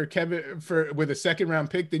return for Kevin with a second round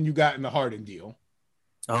pick than you got in the Harden deal.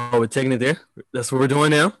 Oh, we're taking it there. That's what we're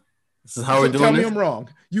doing now. This is how we're doing. Tell me I'm wrong.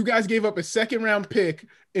 You guys gave up a second round pick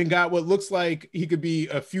and got what looks like he could be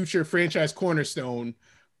a future franchise cornerstone,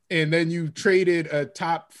 and then you traded a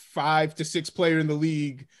top 5 to 6 player in the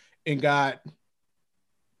league and got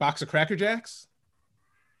box of Cracker Jacks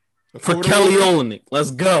for Kelly Olynyk.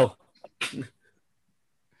 Let's go.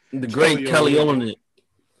 The great Kelly Olynyk.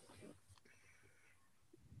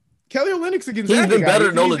 Kelly Olynyk's a Gonzaga. He's been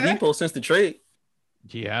better than Oladipo since the trade.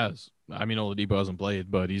 He has. I mean, Oladipo hasn't played,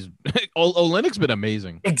 but he's Olynyk's been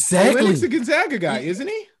amazing. Exactly. Olynyk's a Gonzaga guy, isn't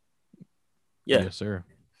he? Yeah. Yes, sir.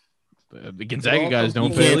 The Gonzaga guys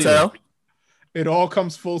don't fail. You can't tell. It all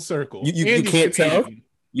comes full circle. You can't tell.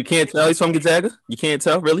 You can't tell he's from Gonzaga. You can't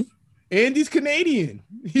tell, really. Andy's Canadian.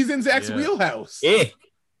 He's in Zach's wheelhouse. Yeah.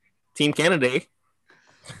 Team Canada.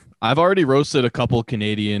 I've already roasted a couple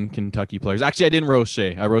Canadian Kentucky players. Actually, I didn't roast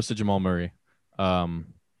Shea. I roasted Jamal Murray.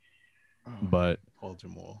 But Paul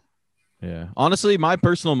Jamal. Yeah. Honestly, my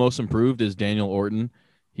personal most improved is Daniel Orton.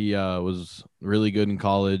 He was really good in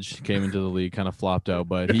college, came into the league, kind of flopped out,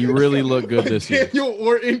 but he really looked good this year. Daniel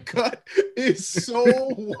Orton cut is so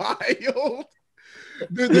wild.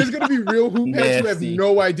 There's going to be real hoop heads who have Nasty.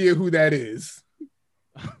 no idea who that is.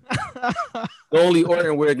 The only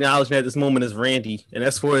Orton we're acknowledging at this moment is Randy, and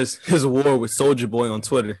that's for his war with Soldier Boy on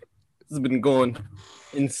Twitter. This has been going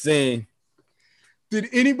insane. Did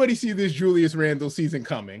anybody see this Julius Randle season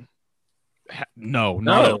coming? No,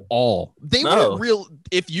 not No. at all. They No. were real.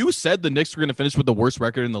 If you said the Knicks were going to finish with the worst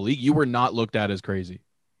record in the league, you were not looked at as crazy.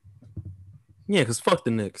 Yeah, because fuck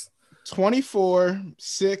the Knicks. 24,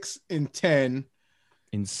 6, and 10.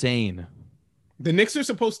 Insane. The Knicks are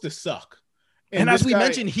supposed to suck. And as this we guy-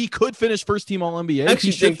 mentioned, he could finish first team All NBA. I actually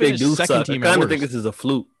He should think they finish do second suck. I team. kind at of think worst. this is a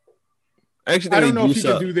fluke. I actually think I don't know they if he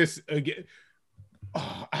suck. can do this again.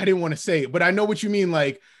 Oh, I didn't want to say it, but I know what you mean.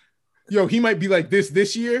 Like, yo, he might be like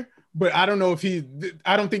this year, but I don't know if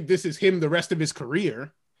I don't think this is him the rest of his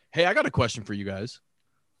career. Hey, I got a question for you guys.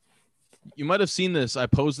 You might have seen this. I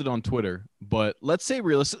posted on Twitter, but let's say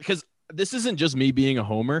realistic, because this isn't just me being a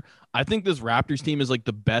homer. I think this Raptors team is like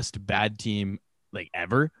the best bad team like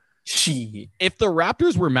ever. Shit. If the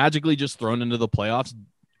Raptors were magically just thrown into the playoffs,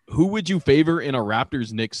 who would you favor in a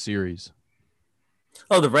Raptors-Knicks series?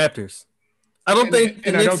 Oh, the Raptors. I don't think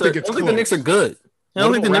the Knicks are good. I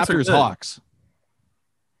don't think the Knicks are Raptors good. Hawks.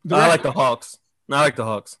 I like the Hawks. No, I like the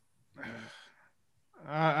Hawks.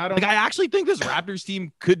 I don't. Like I actually think this Raptors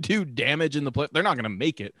team could do damage in the play. They're not going to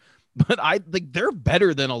make it, but I think they're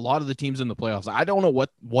better than a lot of the teams in the playoffs. I don't know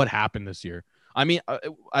what happened this year. I mean,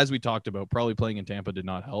 as we talked about, probably playing in Tampa did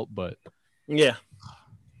not help, but Yeah.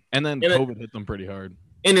 and then COVID hit them pretty hard.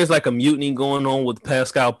 And there's like a mutiny going on with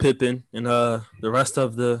Pascal Pippen and the rest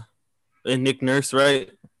of and Nick Nurse, right?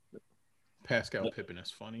 Pascal Pippen is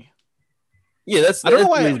funny. Yeah, I don't know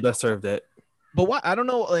why- he's best served at. But what I don't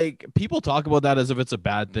know, like people talk about that as if it's a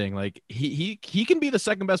bad thing. Like he can be the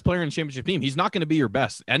second best player in a championship team. He's not going to be your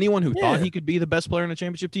best. Anyone who thought Yeah. he could be the best player in a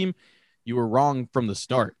championship team, you were wrong from the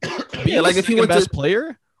start. Being like the if he second went best to-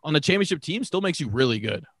 player on a championship team still makes you really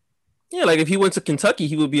good. Yeah, like if he went to Kentucky,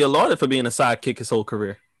 he would be lauded for being a sidekick his whole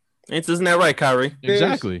career. Isn't that right, Kyrie?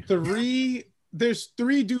 Exactly. There's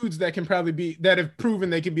three dudes that have proven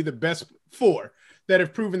they can be the best. Four that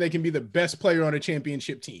have proven they can be the best player on a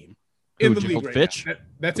championship team in Who, the Joel league right Fitch? now.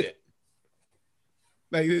 That's it.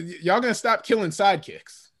 Like y'all gonna stop killing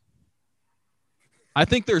sidekicks. I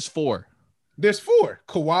think there's four. There's four: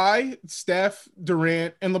 Kawhi, Steph,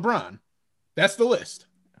 Durant, and LeBron. That's the list.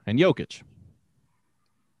 And Jokic.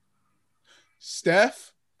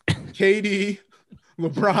 Steph, KD,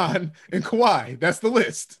 LeBron, and Kawhi. That's the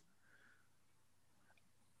list.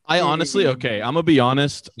 I honestly, okay, I'm gonna be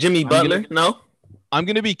honest. Jimmy Butler? No. I'm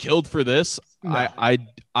gonna be killed for this. No.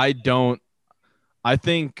 I don't. I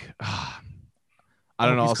think. I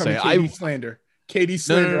don't know. I'll say KD slander. KD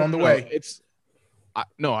slander on the way. It's. I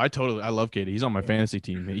love Katie. He's on my fantasy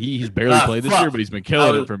team. He's barely played this fuck. year, but he's been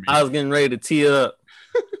killing it for me. I was getting ready to tee up.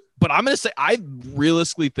 But I'm gonna say I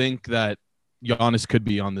realistically think that Giannis could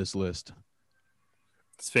be on this list.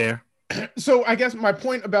 It's fair. So I guess my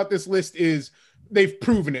point about this list is they've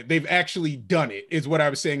proven it. They've actually done it, is what I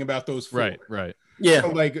was saying about those four. Right. Yeah. So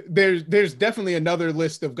like there's definitely another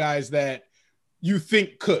list of guys that you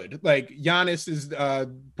think could. Like Giannis is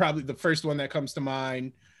probably the first one that comes to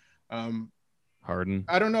mind. Harden.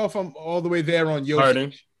 I don't know if I'm all the way there on Jokic,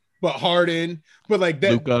 Harden. but Harden. But like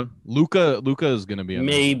that, Luca is gonna be on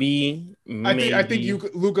there. Maybe. I think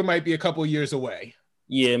Luka might be a couple years away.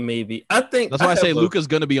 Yeah, maybe. I think That's why I say have a- Luca's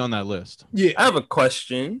gonna be on that list. Yeah, I have a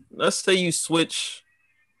question. Let's say you switch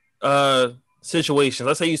situations.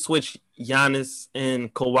 Let's say you switch Giannis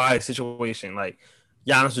and Kawhi situation. Like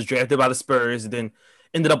Giannis was drafted by the Spurs, then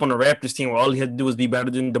ended up on the Raptors team where all he had to do was be better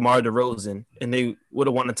than DeMar DeRozan, and they would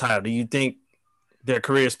have won the title. Do you think their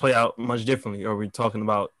careers play out much differently? Or are we talking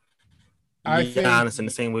about I think Giannis in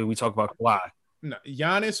the same way we talk about Kawhi? no,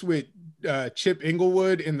 Giannis with Chip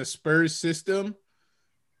Inglewood in the Spurs system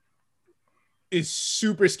is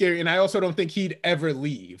super scary, and I also don't think he'd ever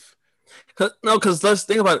leave. Because let's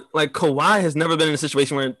think about it. Like Kawhi has never been in a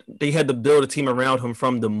situation where they had to build a team around him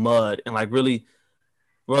from the mud and like really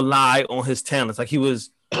rely on his talents. Like he was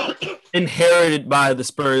inherited by the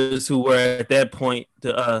Spurs, who were at that point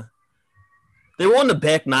they were on the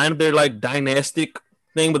back nine of their like dynastic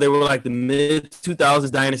thing, but they were like the mid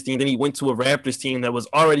 2000s dynasty. And then he went to a Raptors team that was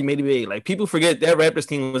already made big. Like people forget that Raptors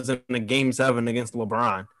team was in the game 7 against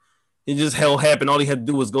LeBron. It just happened. All he had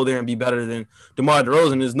to do was go there and be better than DeMar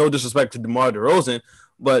DeRozan. There's no disrespect to DeMar DeRozan,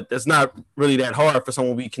 but it's not really that hard for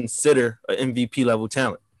someone we consider an MVP level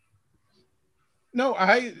talent. No,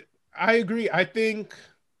 I agree. I think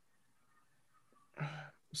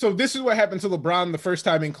So this is what happened to LeBron the first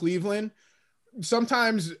time in Cleveland.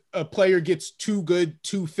 Sometimes a player gets too good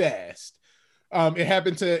too fast. It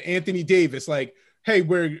happened to Anthony Davis. Like, hey,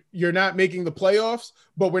 you're not making the playoffs,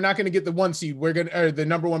 but we're not going to get the 1 seed. We're going to the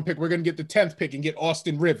number 1 pick. We're going to get the 10th pick and get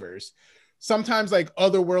Austin Rivers. Sometimes like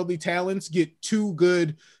otherworldly talents get too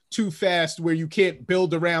good too fast where you can't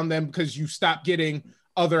build around them because you stop getting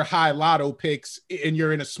other high lotto picks and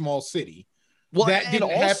you're in a small city. Well, that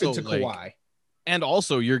didn't happen to like, Kawhi. And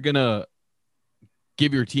also, you're going to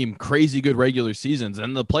give your team crazy good regular seasons,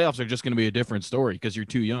 and the playoffs are just going to be a different story because you're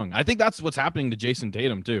too young. I think that's what's happening to Jason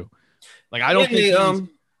Tatum, too. Like, I don't think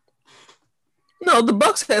no, the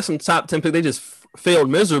Bucks had some top 10 picks. They just failed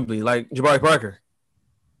miserably, like Jabari Parker.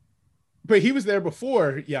 But he was there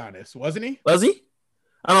before Giannis, wasn't he? Was he?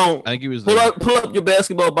 I think he was pull there. up your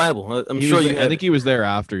basketball Bible. I'm sure you. I think he was there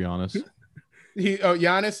after Giannis.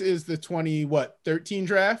 Giannis is the 13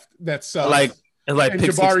 draft. That's like and pick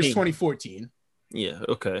Jabari's 16. 2014. Yeah,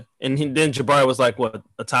 okay. And then Jabari was like what,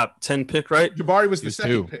 a top 10 pick, right? Jabari was the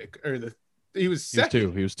second pick, or he was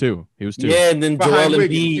second. He was two. Yeah, and then behind Joel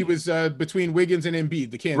Wiggins. Embiid. He was between Wiggins and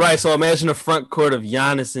Embiid, the Kansas. Right, so imagine a front court of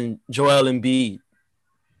Giannis and Joel Embiid.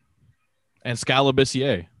 And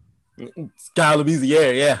Scalabrine.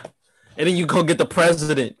 Yeah. And then you go get the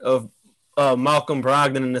president of Malcolm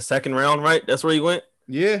Brogdon in the second round, right? That's where he went?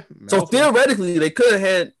 Yeah. So theoretically, they could have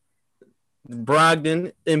had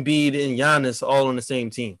Brogdon, Embiid, and Giannis all on the same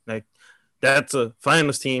team. Like, that's a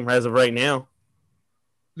finals team as of right now.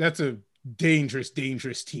 That's a dangerous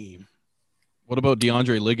team. What about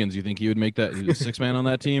DeAndre Liggins? You think he would make that 6-man on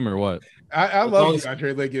that team or what? I love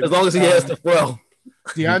DeAndre Liggins. As long as he has to throw.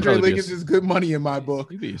 DeAndre Liggins is good money in my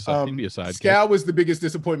book. He'd be a side. Scal was the biggest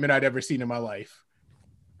disappointment I'd ever seen in my life.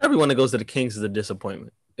 Everyone that goes to the Kings is a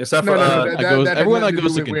disappointment. Except for everyone that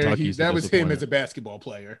goes to Kentucky. That was him as a basketball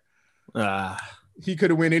player. He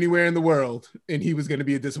could have went anywhere in the world, and he was going to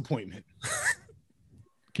be a disappointment.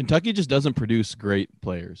 Kentucky just doesn't produce great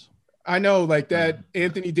players. I know, like that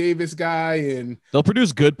Anthony Davis guy, and they'll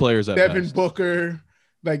produce good players at Devin best. Booker.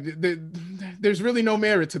 Like, there's really no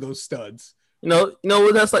merit to those studs. No,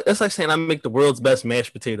 that's like saying I make the world's best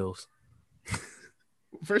mashed potatoes.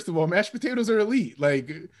 First of all, mashed potatoes are elite.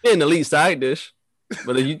 Like, an elite side dish.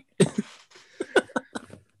 But if you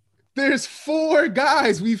there's 4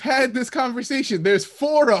 guys. We've had this conversation. There's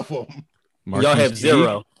 4 of them. Y'all have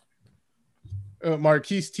 0.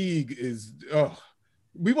 Marquise Teague is.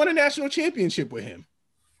 We won a national championship with him.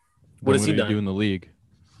 What does he do in the league?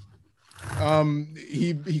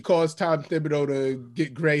 He caused Tom Thibodeau to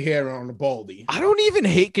get gray hair on a baldy. I don't even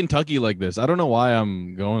hate Kentucky like this. I don't know why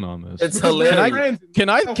I'm going on this. It's hilarious. Can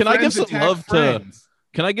I give some love to?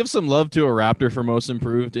 Can I give some love to a Raptor for most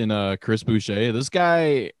improved in Chris Boucher? This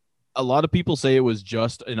guy, a lot of people say it was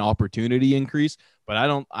just an opportunity increase, but I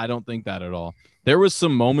don't think that at all. There was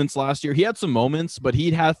some moments last year. He had some moments, but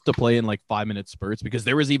he'd have to play in like 5-minute spurts because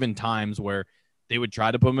there was even times where they would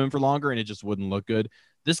try to put him in for longer and it just wouldn't look good.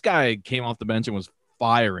 This guy came off the bench and was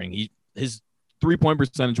firing. His 3-point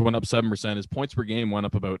percentage went up 7%. His points per game went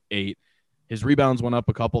up about 8. His rebounds went up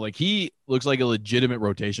a couple. Like, he looks like a legitimate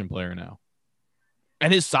rotation player now.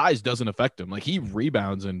 And his size doesn't affect him. Like, he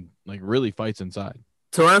rebounds and like really fights inside.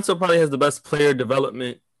 Toronto probably has the best player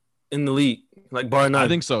development in the league, like bar none. I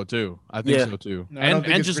think so too. No,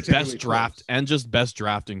 and just best draft close. And just best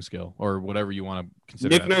drafting skill or whatever you want to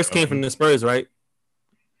consider. Nick Nurse came from the Spurs, right?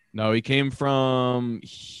 No, he came from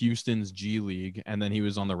Houston's G League, and then he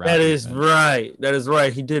was on the Raptors. That is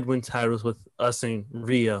right. He did win titles with us in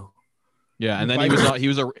Rio. Yeah, and then he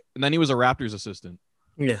was a Raptors assistant.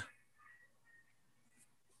 Yeah.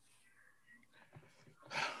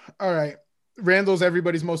 All right. Randall's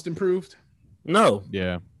everybody's most improved? No.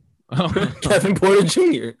 Yeah. Kevin Porter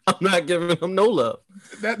Jr. I'm not giving him no love.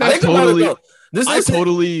 I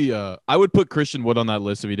would put Christian Wood on that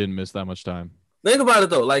list if he didn't miss that much time. Think about it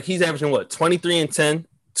though. Like, he's averaging 23 and 10.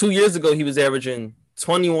 2 years ago, he was averaging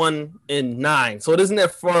 21 and 9. So it isn't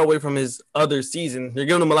that far away from his other season. You're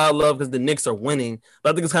giving him a lot of love because the Knicks are winning.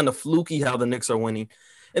 But I think it's kind of fluky how the Knicks are winning.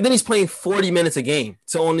 And then he's playing 40 minutes a game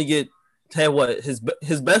to only have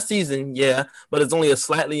his best season, yeah, but it's only a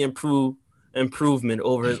slightly improvement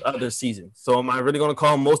over his other season. So am I really going to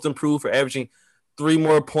call him most improved for averaging 3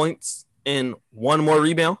 more points and 1 more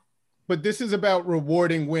rebound? But this is about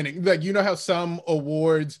rewarding winning. Like, you know how some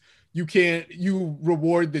awards you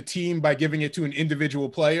reward the team by giving it to an individual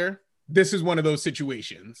player? This is one of those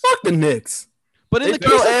situations. Fuck the Knicks. But in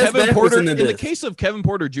the case of Kevin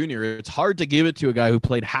Porter Jr., it's hard to give it to a guy who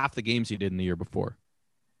played half the games he did in the year before.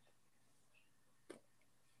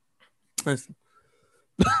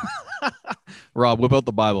 Rob, whip out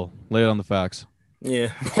the Bible. Lay it on the facts.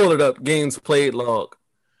 Yeah, pull it up. Games played log.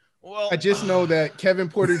 Well, I just know that Kevin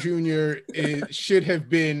Porter Jr. should have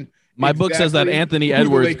been. my book says that exactly Anthony who the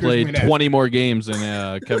Edwards Lakers played win 20 after. more games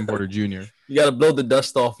than Kevin Porter Jr. You got to blow the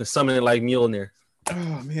dust off and summon it like Mjolnir. Oh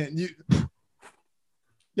man, This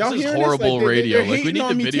y'all is hearing horrible this? radio. They're Like, we hating need on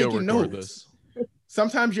to me video taking record notes. this.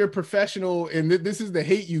 Sometimes you're a professional, and this is the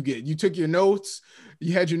hate you get. You took your notes,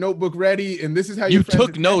 you had your notebook ready, and this is how You your friends took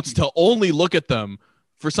attack notes you. to only look at them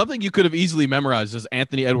for something you could have easily memorized as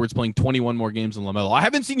Anthony Edwards playing 21 more games than LaMelo. I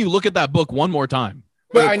haven't seen you look at that book one more time.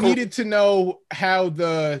 But I needed to know how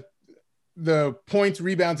the points,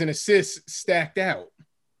 rebounds, and assists stacked out,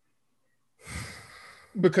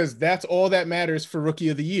 because that's all that matters for Rookie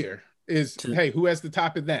of the Year. Is hey, who has the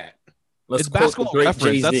top of that? Let's It's quote the basketball great reference.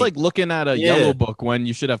 Jay-Z. That's like looking at a Yeah. yellow book when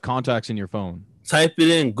you should have contacts in your phone. Type it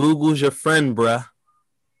in. Google's your friend, bruh.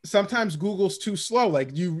 Sometimes Google's too slow. Like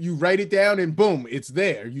you write it down and boom, it's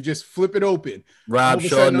there. You just flip it open. All Rob of a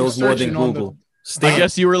Shaw sudden, I'm knows more than searching on Google. I Stamp.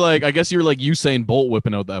 guess you were like Usain Bolt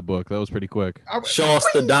whipping out that book. That was pretty quick. Shaw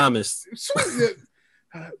Stradamus.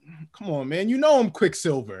 Come on, man. You know I'm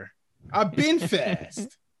Quicksilver. I've been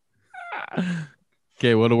fast.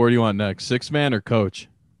 Okay, what award do you want next? Sixth man or coach?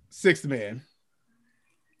 Sixth man.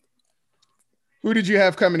 Who did you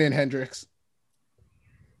have coming in, Hendricks?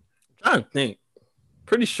 I don't think.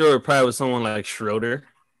 Pretty sure it probably was someone like Schroeder.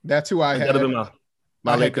 That's who I That had. would have been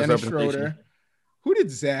my I had Lakers Dennis representation. Schroeder. Who did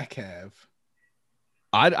Zach have?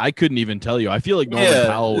 I couldn't even tell you. I feel like Norman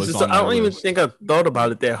Powell it's was just- on I my don't even list. think I thought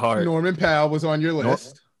about it that hard. Norman Powell was on your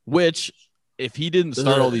list. Which, if he didn't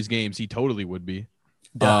start all Ugh. these games, he totally would be.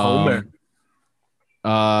 The homer.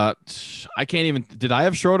 I can't even. Did I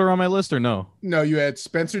have Schroeder on my list or no? No, you had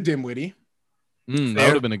Spencer Dinwiddie. That Fair.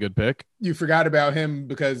 would have been a good pick. You forgot about him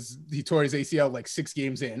because he tore his ACL like 6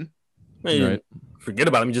 games in. Man, Right. Forget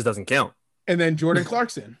about him. He just doesn't count. And then Jordan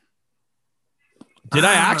Clarkson. Did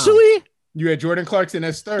I Ah. actually? You had Jordan Clarkson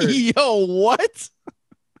as third. Yo, what?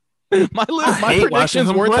 My I hate watching predictions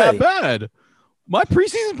him weren't play. that bad. My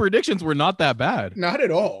preseason predictions were not that bad. Not at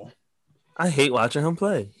all. I hate watching him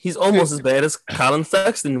play. He's almost as bad as Colin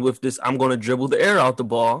Sexton with this. I'm going to dribble the air out the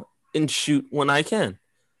ball and shoot when I can.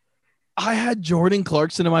 I had Jordan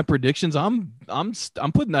Clarkson in my predictions. I'm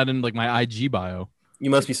putting that in like my IG bio. You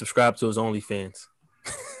must be subscribed to his OnlyFans.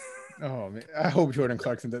 Oh man, I hope Jordan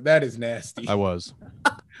Clarkson did. That is nasty. I was.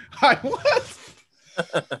 What?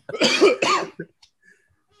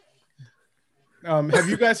 Have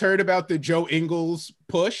you guys heard about the Joe Ingles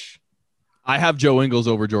push? I have Joe Ingles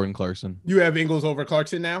over Jordan Clarkson. You have Ingles over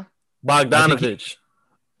Clarkson now? Bogdanovich.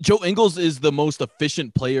 Joe Ingles is the most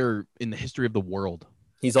efficient player in the history of the world.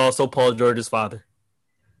 He's also Paul George's father.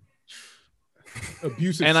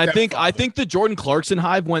 Abusive. And I think stepfather. the Jordan Clarkson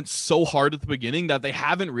hive went so hard at the beginning that they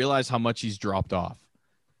haven't realized how much he's dropped off.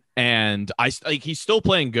 And he's still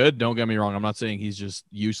playing good. Don't get me wrong. I'm not saying he's just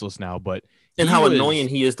useless now, but And how annoying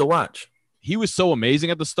he is to watch. he was so amazing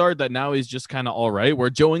at the start that now he's just kind of all right. Where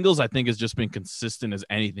Joe Ingles, I think, has just been consistent as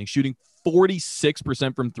anything, shooting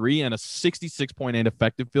 46% from three and a 66.8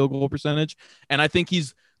 effective field goal percentage. And I think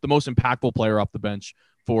he's the most impactful player off the bench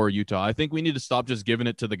for Utah. I think we need to stop just giving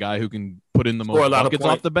it to the guy who can put in the Score a most lot of buckets off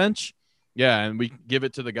points. the bench. Yeah, and we give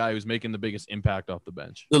it to the guy who's making the biggest impact off the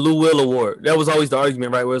bench. The Lou Will Award. That was always the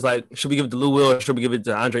argument, right? Where it's like, should we give it to Lou Will or should we give it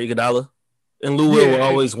to Andre Iguodala? And Lou Will will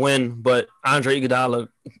always win, but Andre Iguodala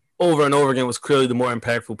over and over again was clearly the more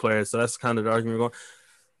impactful player. So that's kind of the argument we're going.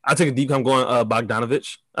 I took a deep. I'm going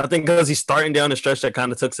Bogdanovich. I think because he's starting down the stretch, that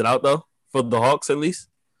kind of took it out though for the Hawks at least.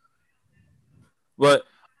 But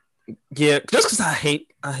yeah, just because I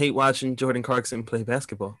hate watching Jordan Clarkson play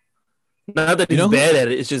basketball. Not that he's bad at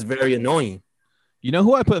it; it's just very annoying. You know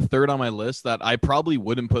who I put third on my list that I probably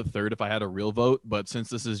wouldn't put third if I had a real vote, but since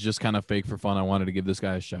this is just kind of fake for fun, I wanted to give this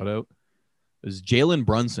guy a shout out. Is Jalen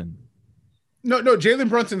Brunson. No, Jalen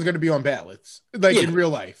Brunson's going to be on ballots, like in real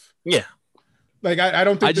life. Yeah. Like I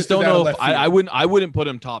don't think I just don't know if I wouldn't put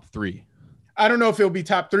him top 3. I don't know if he'll be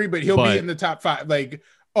top 3, but he'll be in the top 5. Like,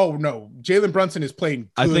 oh no, Jalen Brunson is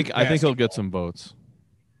playing. I think he'll get some votes.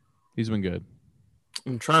 He's been good.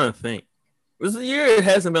 I'm trying to think. This year it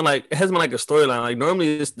hasn't been like a storyline. Like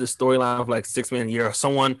normally it's the storyline of like 6-man a year.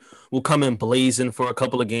 Someone will come in blazing for a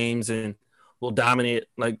couple of games and will dominate.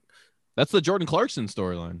 Like that's the Jordan Clarkson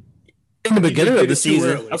storyline. In the beginning of the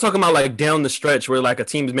season, early. I'm talking about like down the stretch where like a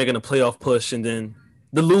team is making a playoff push, and then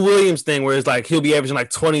the Lou Williams thing where it's like he'll be averaging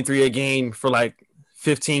like 23 a game for like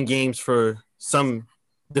 15 games for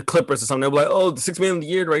the Clippers or something. They'll be like, oh, the 6-man of the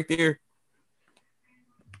year right there.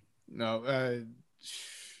 No,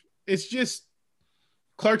 it's just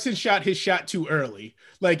Clarkson shot his shot too early.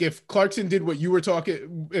 Like if Clarkson did what you were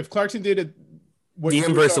talking, if Clarkson did what The you were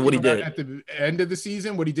inverse of what he talking did about at the end of the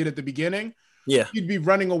season, what he did at the beginning, Yeah. he'd be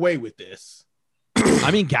running away with this.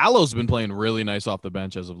 I mean, Gallo's been playing really nice off the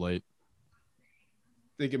bench as of late.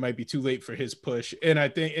 I think it might be too late for his push. And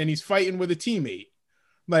he's fighting with a teammate.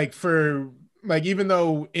 Even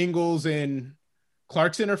though Ingles and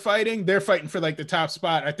Clarkson are fighting, they're fighting for like the top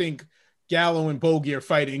spot. I think Gallo and Bogey are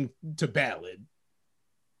fighting to Ballard.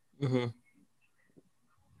 Mm-hmm.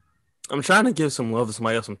 I'm trying to give some love to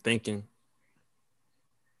somebody else. I'm thinking.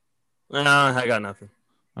 I got nothing.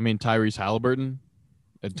 I mean, Tyrese Halliburton.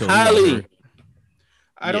 Hallie.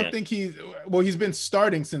 I don't think he's been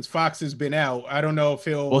starting since Fox has been out. I don't know if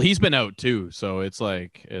he'll. Well, he's been out too, so I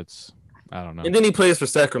don't know. And then he plays for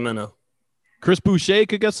Sacramento. Chris Boucher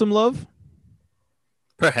could get some love.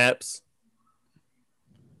 Perhaps.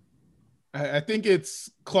 I think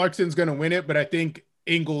it's Clarkson's going to win it, but I think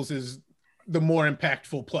Ingles is the more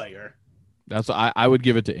impactful player. That's I would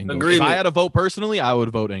give it to Ingles. Agreement. If I had a vote personally, I would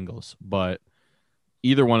vote Ingles, but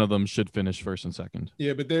either one of them should finish first and second.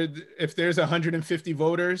 Yeah, but if there's 150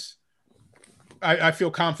 voters, I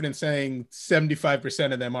feel confident saying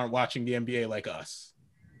 75% of them aren't watching the NBA like us.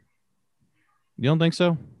 You don't think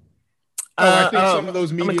so? I think some of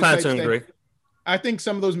those media types I think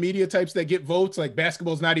some of those media types that get votes, like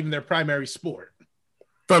basketball is not even their primary sport.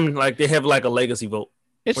 From like they have like a legacy vote.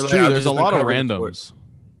 It's Or true. I've There's just a been lot of covering randoms.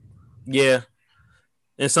 Yeah.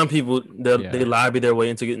 And some people they lobby their way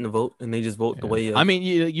into getting the vote and they just vote the way. I mean,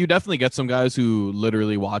 you definitely get some guys who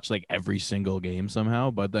literally watch like every single game somehow,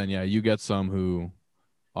 but then you get some who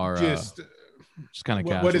are just kind of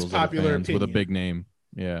casuals. What is popular fans with a big name?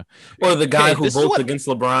 Yeah. Or the guy who this is votes what- against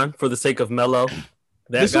LeBron for the sake of Melo.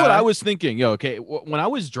 This is what I was thinking. When I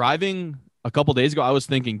was driving a couple days ago, I was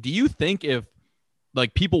thinking, do you think if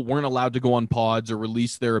like people weren't allowed to go on pods or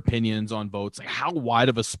release their opinions on votes, like how wide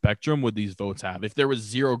of a spectrum would these votes have if there was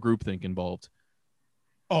zero groupthink involved?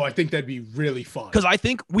 Oh, I think that'd be really fun. Because I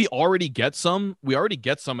think we already get some of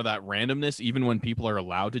that randomness, even when people are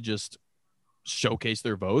allowed to just showcase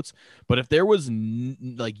their votes. But if there was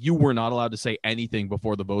you were not allowed to say anything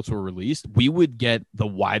before the votes were released, we would get the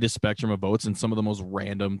widest spectrum of votes and some of the most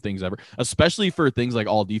random things ever, especially for things like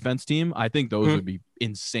all defense team. I think those would be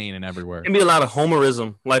insane and everywhere. It'd be a lot of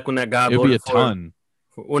homerism, like when that guy It'd be a ton.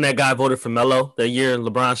 When that guy voted for Melo that year,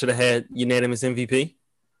 LeBron should have had unanimous MVP.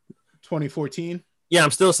 2014. Yeah,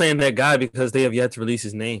 I'm still saying that guy because they have yet to release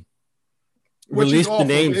his name. Release the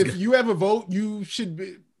names. If you have a vote, you should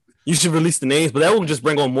release the names, but that will just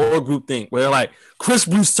bring on more groupthink where they're like, Chris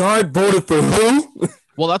Broussard voted for who?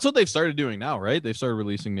 Well, that's what they've started doing now, right? They've started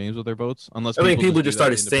releasing names with their votes. Unless I mean, people just do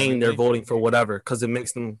that started saying they're independently. voting for whatever because it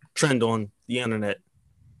makes them trend on the internet.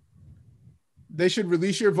 They should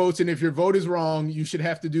release your votes, and if your vote is wrong, you should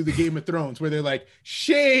have to do the Game of Thrones where they're like,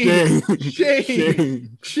 shame.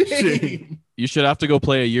 You should have to go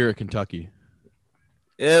play a year at Kentucky.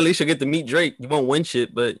 Yeah, at least you'll get to meet Drake. You won't win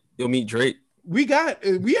shit, but you'll meet Drake. We have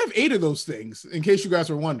 8 of those things, in case you guys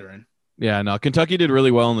were wondering. Yeah, no, Kentucky did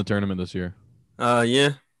really well in the tournament this year.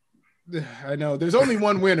 Yeah. I know. There's only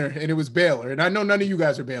one winner, and it was Baylor. And I know none of you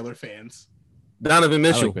guys are Baylor fans. Donovan I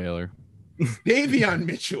Mitchell. like Baylor. Davion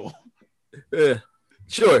Mitchell. Yeah,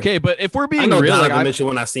 sure. Okay, but if we're I being know real, Donovan Mitchell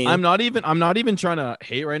when I see him. I'm not even trying to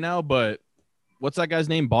hate right now, but what's that guy's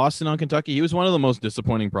name? Boston on Kentucky. He was one of the most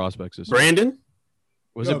disappointing prospects this year. Brandon?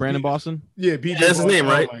 Was it Brandon Boston? Yeah, BJ. That's his name,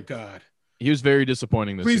 right? Oh my God. He was very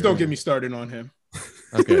disappointing this year. Please don't get me started on him.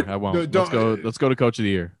 Okay, I won't. No, Let's go to Coach of the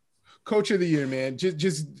Year. Coach of the Year, man.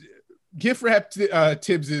 Just gift wrap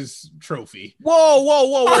Tibbs's trophy.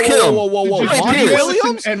 Whoa! Fuck him. Whoa! Just Monty Pierce.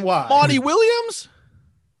 Williams? And why? Monty Williams?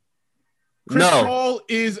 Chris No. Paul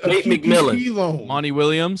is a Nate PPP McMillan. loan. Monty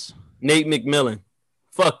Williams? Nate McMillan.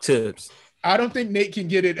 Fuck Tibbs. I don't think Nate can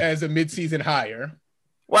get it as a midseason hire.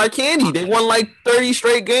 Why can't he? They won like 30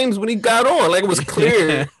 straight games when he got on. Like it was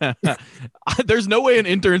clear. There's no way an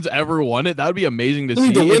intern's ever won it. That would be amazing to You see.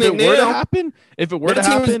 need to win If it it were to now.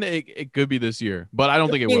 happen, it could be this year. But I don't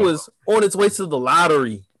think it He will. was on its way to the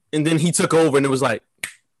lottery, and then he took over, and it was like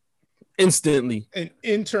instantly. An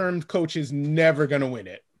intern coach is never going to win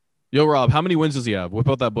it. Yo, Rob, how many wins does he have? Whip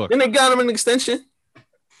out that book. Then they got him an extension.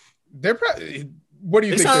 They're probably. What do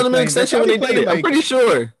you They think? signed him an they're extension playing? when they did it. I'm pretty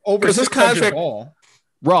sure. over Because his 600 contract. ball.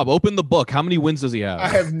 Rob, open the book. How many wins does he have? I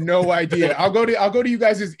have no idea. I'll go to you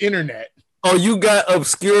guys' internet. Oh, you got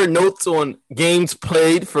obscure notes on games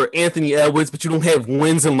played for Anthony Edwards, but you don't have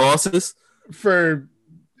wins and losses. For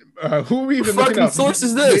who are we even What looking fucking up? source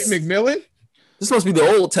is this? Nate McMillan? This must be the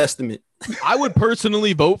Old Testament. I would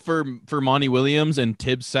personally vote for Monty Williams and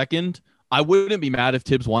Tibbs second. I wouldn't be mad if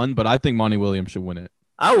Tibbs won, but I think Monty Williams should win it.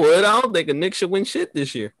 I would. I don't think a Knicks should win shit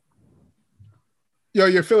this year. Yo,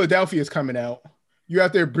 your Philadelphia is coming out. You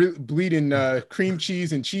out there bleeding cream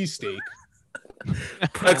cheese and cheesesteak.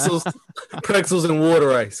 Pretzels and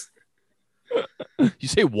water ice. You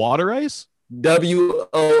say water ice? WOODER,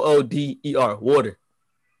 water.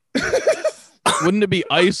 Wouldn't it be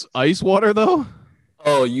ice water though?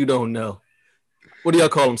 Oh, you don't know. What do y'all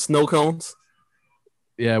call them? Snow cones?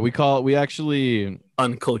 Yeah, we actually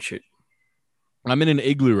Uncultured. I'm in an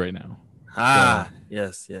igloo right now.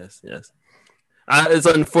 Yes. It's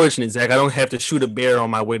unfortunate, Zach. I don't have to shoot a bear on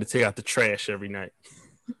my way to take out the trash every night.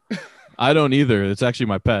 I don't either. It's actually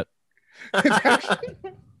my pet.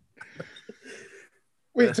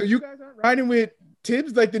 Wait, so you guys aren't riding with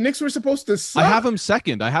Tibbs? Like the Knicks were supposed to suck. I have him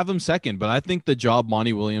second, but I think the job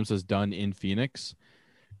Monty Williams has done in Phoenix,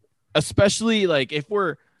 especially like if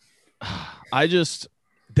we're,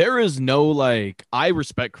 there is no like, I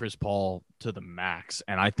respect Chris Paul to the max,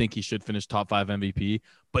 and I think he should finish top 5 MVP,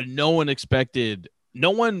 but no one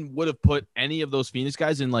would have put any of those Phoenix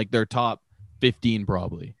guys in like their top 15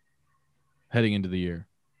 probably heading into the year.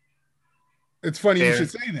 It's funny you should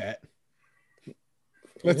say that.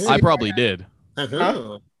 I probably did.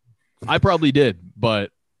 Uh-huh. I probably did,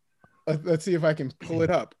 but let's see if I can pull it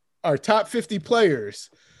up. Our top 50 players.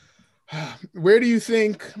 Where do you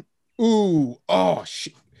think? For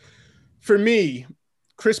me,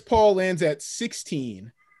 Chris Paul lands at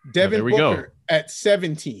 16. Devin Booker at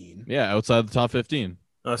 17. Yeah, outside the top 15.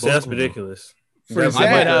 Oh, so that's ridiculous. For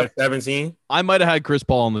Zach, 17. I might have had Chris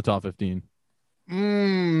Paul in the top 15.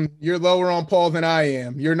 You're lower on Paul than I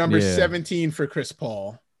am. You're number 17 for Chris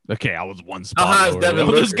Paul. Okay, I was one spot. How high is Devin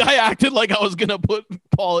Booker? This guy acted like I was gonna put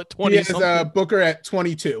Paul at 20. He has Booker at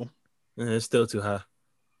 22. It's still too high.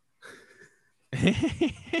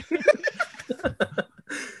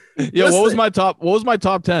 Yeah, what was my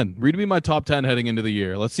top 10? Read me my top 10 heading into the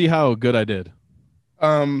year. Let's see how good I did.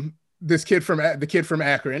 The kid from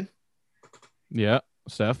Akron. Yeah,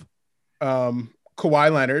 Steph.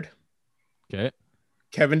 Kawhi Leonard. Okay.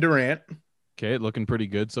 Kevin Durant. Okay, looking pretty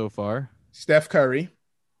good so far. Steph Curry.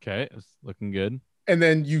 Okay, it's looking good. And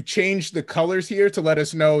then you changed the colors here to let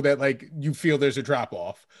us know that like you feel there's a drop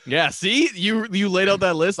off. Yeah, see, you laid out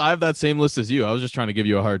that list. I have that same list as you. I was just trying to give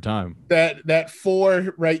you a hard time. That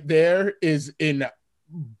 4 right there is in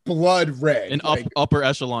blood red, an upper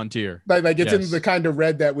echelon tier. Like it's in the kind of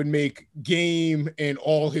red that would make Game and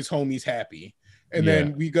all his homies happy. And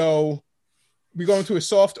then we go into a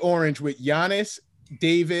soft orange with Giannis,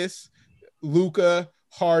 Davis, Luka,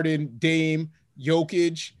 Harden, Dame,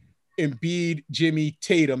 Jokic, Embiid, Jimmy,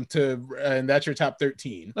 Tatum and that's your top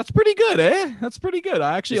 13. That's pretty good, eh? That's pretty good.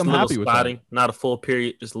 I'm happy with spotting, that. Not a full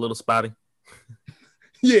period, just a little spotting.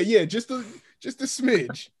 Yeah, just a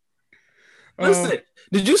smidge. Listen,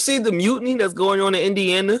 did you see the mutiny that's going on in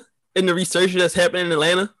Indiana and the research that's happening in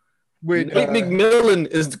Atlanta? Nate McMillan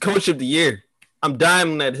is the coach of the year. I'm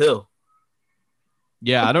dying on that hill.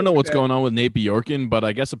 Yeah, I don't know what's going on with Nate Bjorken, but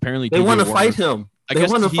I guess apparently they want to fight him. I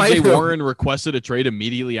guess TJ Warren requested a trade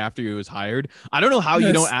immediately after he was hired. I don't know how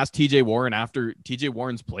you don't ask TJ Warren after TJ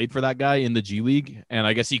Warren's played for that guy in the G League. And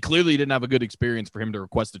I guess he clearly didn't have a good experience for him to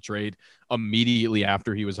request a trade immediately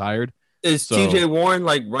after he was hired. Is TJ Warren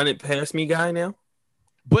like run it past me guy now?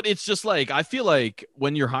 But it's just like, I feel like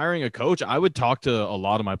when you're hiring a coach, I would talk to a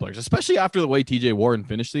lot of my players, especially after the way TJ Warren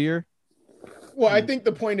finished the year. Well, I think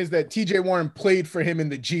the point is that TJ Warren played for him in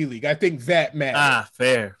the G League. I think that matters.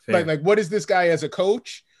 Fair. Like, what is this guy as a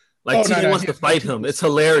coach? Like, TJ wants to fight him. It's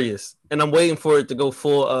hilarious. And I'm waiting for it to go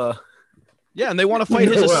full. Yeah, and they want to fight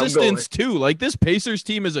his assistants too. Like, this Pacers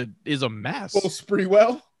team is a mess. Full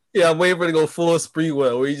Spreewell? Yeah, I'm waiting for it to go full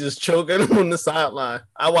Spreewell where he's just choking him on the sideline.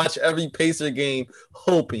 I watch every Pacer game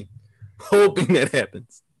hoping that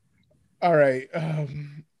happens. All right.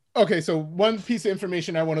 Okay, so one piece of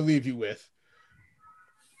information I want to leave you with.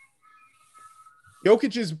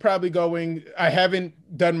 Jokic is probably going. I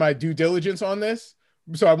haven't done my due diligence on this,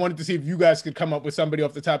 so I wanted to see if you guys could come up with somebody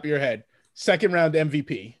off the top of your head. Second round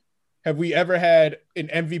MVP. Have we ever had an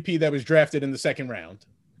MVP that was drafted in the second round?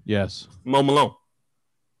 Yes. Mo Malone.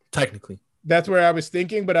 Technically. That's where I was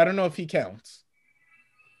thinking, but I don't know if he counts.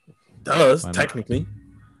 Does, technically.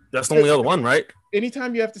 That's the only other one, right?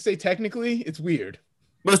 Anytime you have to say technically, it's weird.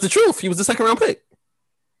 But it's the truth. He was the second round pick.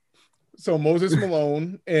 So Moses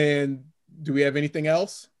Malone, and do we have anything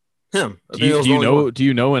else? Him. Do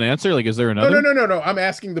you know an answer? Like, is there another? No. I'm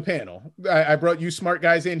asking the panel. I brought you smart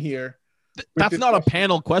guys in here. That's not a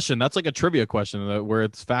panel question. That's like a trivia question where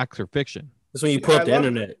it's facts or fiction. That's when you pull up the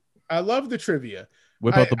internet. I love the trivia.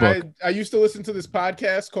 Whip out the book. I used to listen to this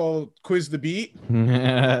podcast called Quiz the Beat.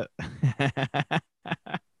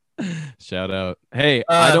 Shout out. Hey,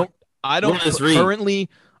 I don't currently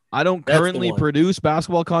I don't That's the currently one. produce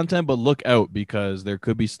basketball content, but look out because there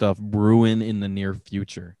could be stuff brewing in the near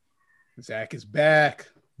future. Zach is back.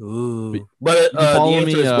 Ooh. But You can the follow answer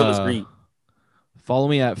me. is Willis Reed. Follow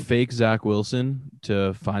me at fake Zach Wilson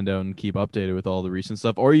to find out and keep updated with all the recent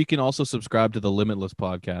stuff. Or you can also subscribe to the Limitless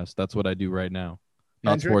podcast. That's what I do right now.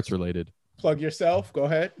 Not Hendricks? sports related. Plug yourself. Go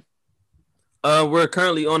ahead. We're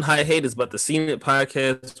currently on hiatus, but the Seen It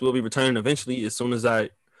podcast will be returning eventually as soon as I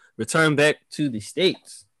return back to the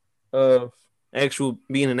States of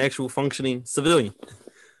being an actual functioning civilian.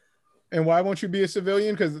 And why won't you be a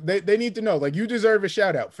civilian? Because they need to know. Like, you deserve a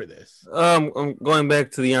shout out for this. I'm going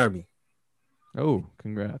back to the Army. Oh,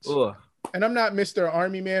 congrats. Ugh. And I'm not Mr.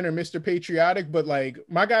 Army Man or Mr. Patriotic, but like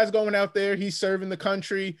my guy's going out there. He's serving the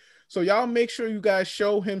country. So y'all make sure you guys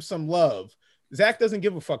show him some love. Zach doesn't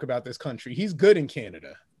give a fuck about this country. He's good in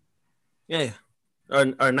Canada. Yeah.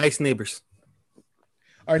 Our nice neighbors.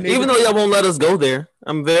 Our neighbor- Even though y'all won't let us go there,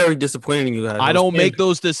 I'm very disappointed in you guys. I don't make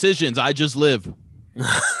those decisions. I just live.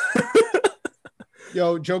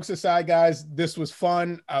 Yo, jokes aside, guys, this was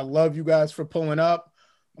fun. I love you guys for pulling up.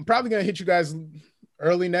 I'm probably going to hit you guys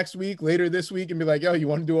early next week, later this week, and be like, yo, you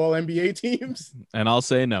want to do all NBA teams? And I'll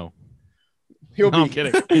say no. I'm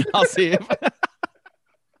kidding. I'll see if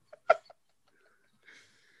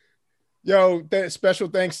Yo, special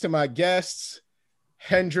thanks to my guests,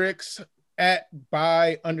 Hendricks at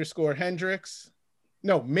by_Hendricks.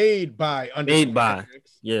 No, made by Made by.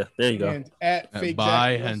 Hendricks. Yeah, there you go. And at fake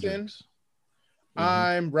by Jack Wilson. Hendricks.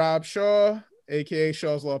 I'm Rob Shaw, aka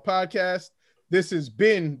Shaw's Law Podcast. This has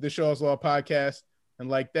been the Shaw's Law Podcast. And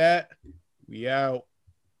like that, we out.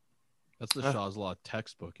 That's the Shaw's Law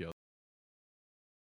textbook, yo.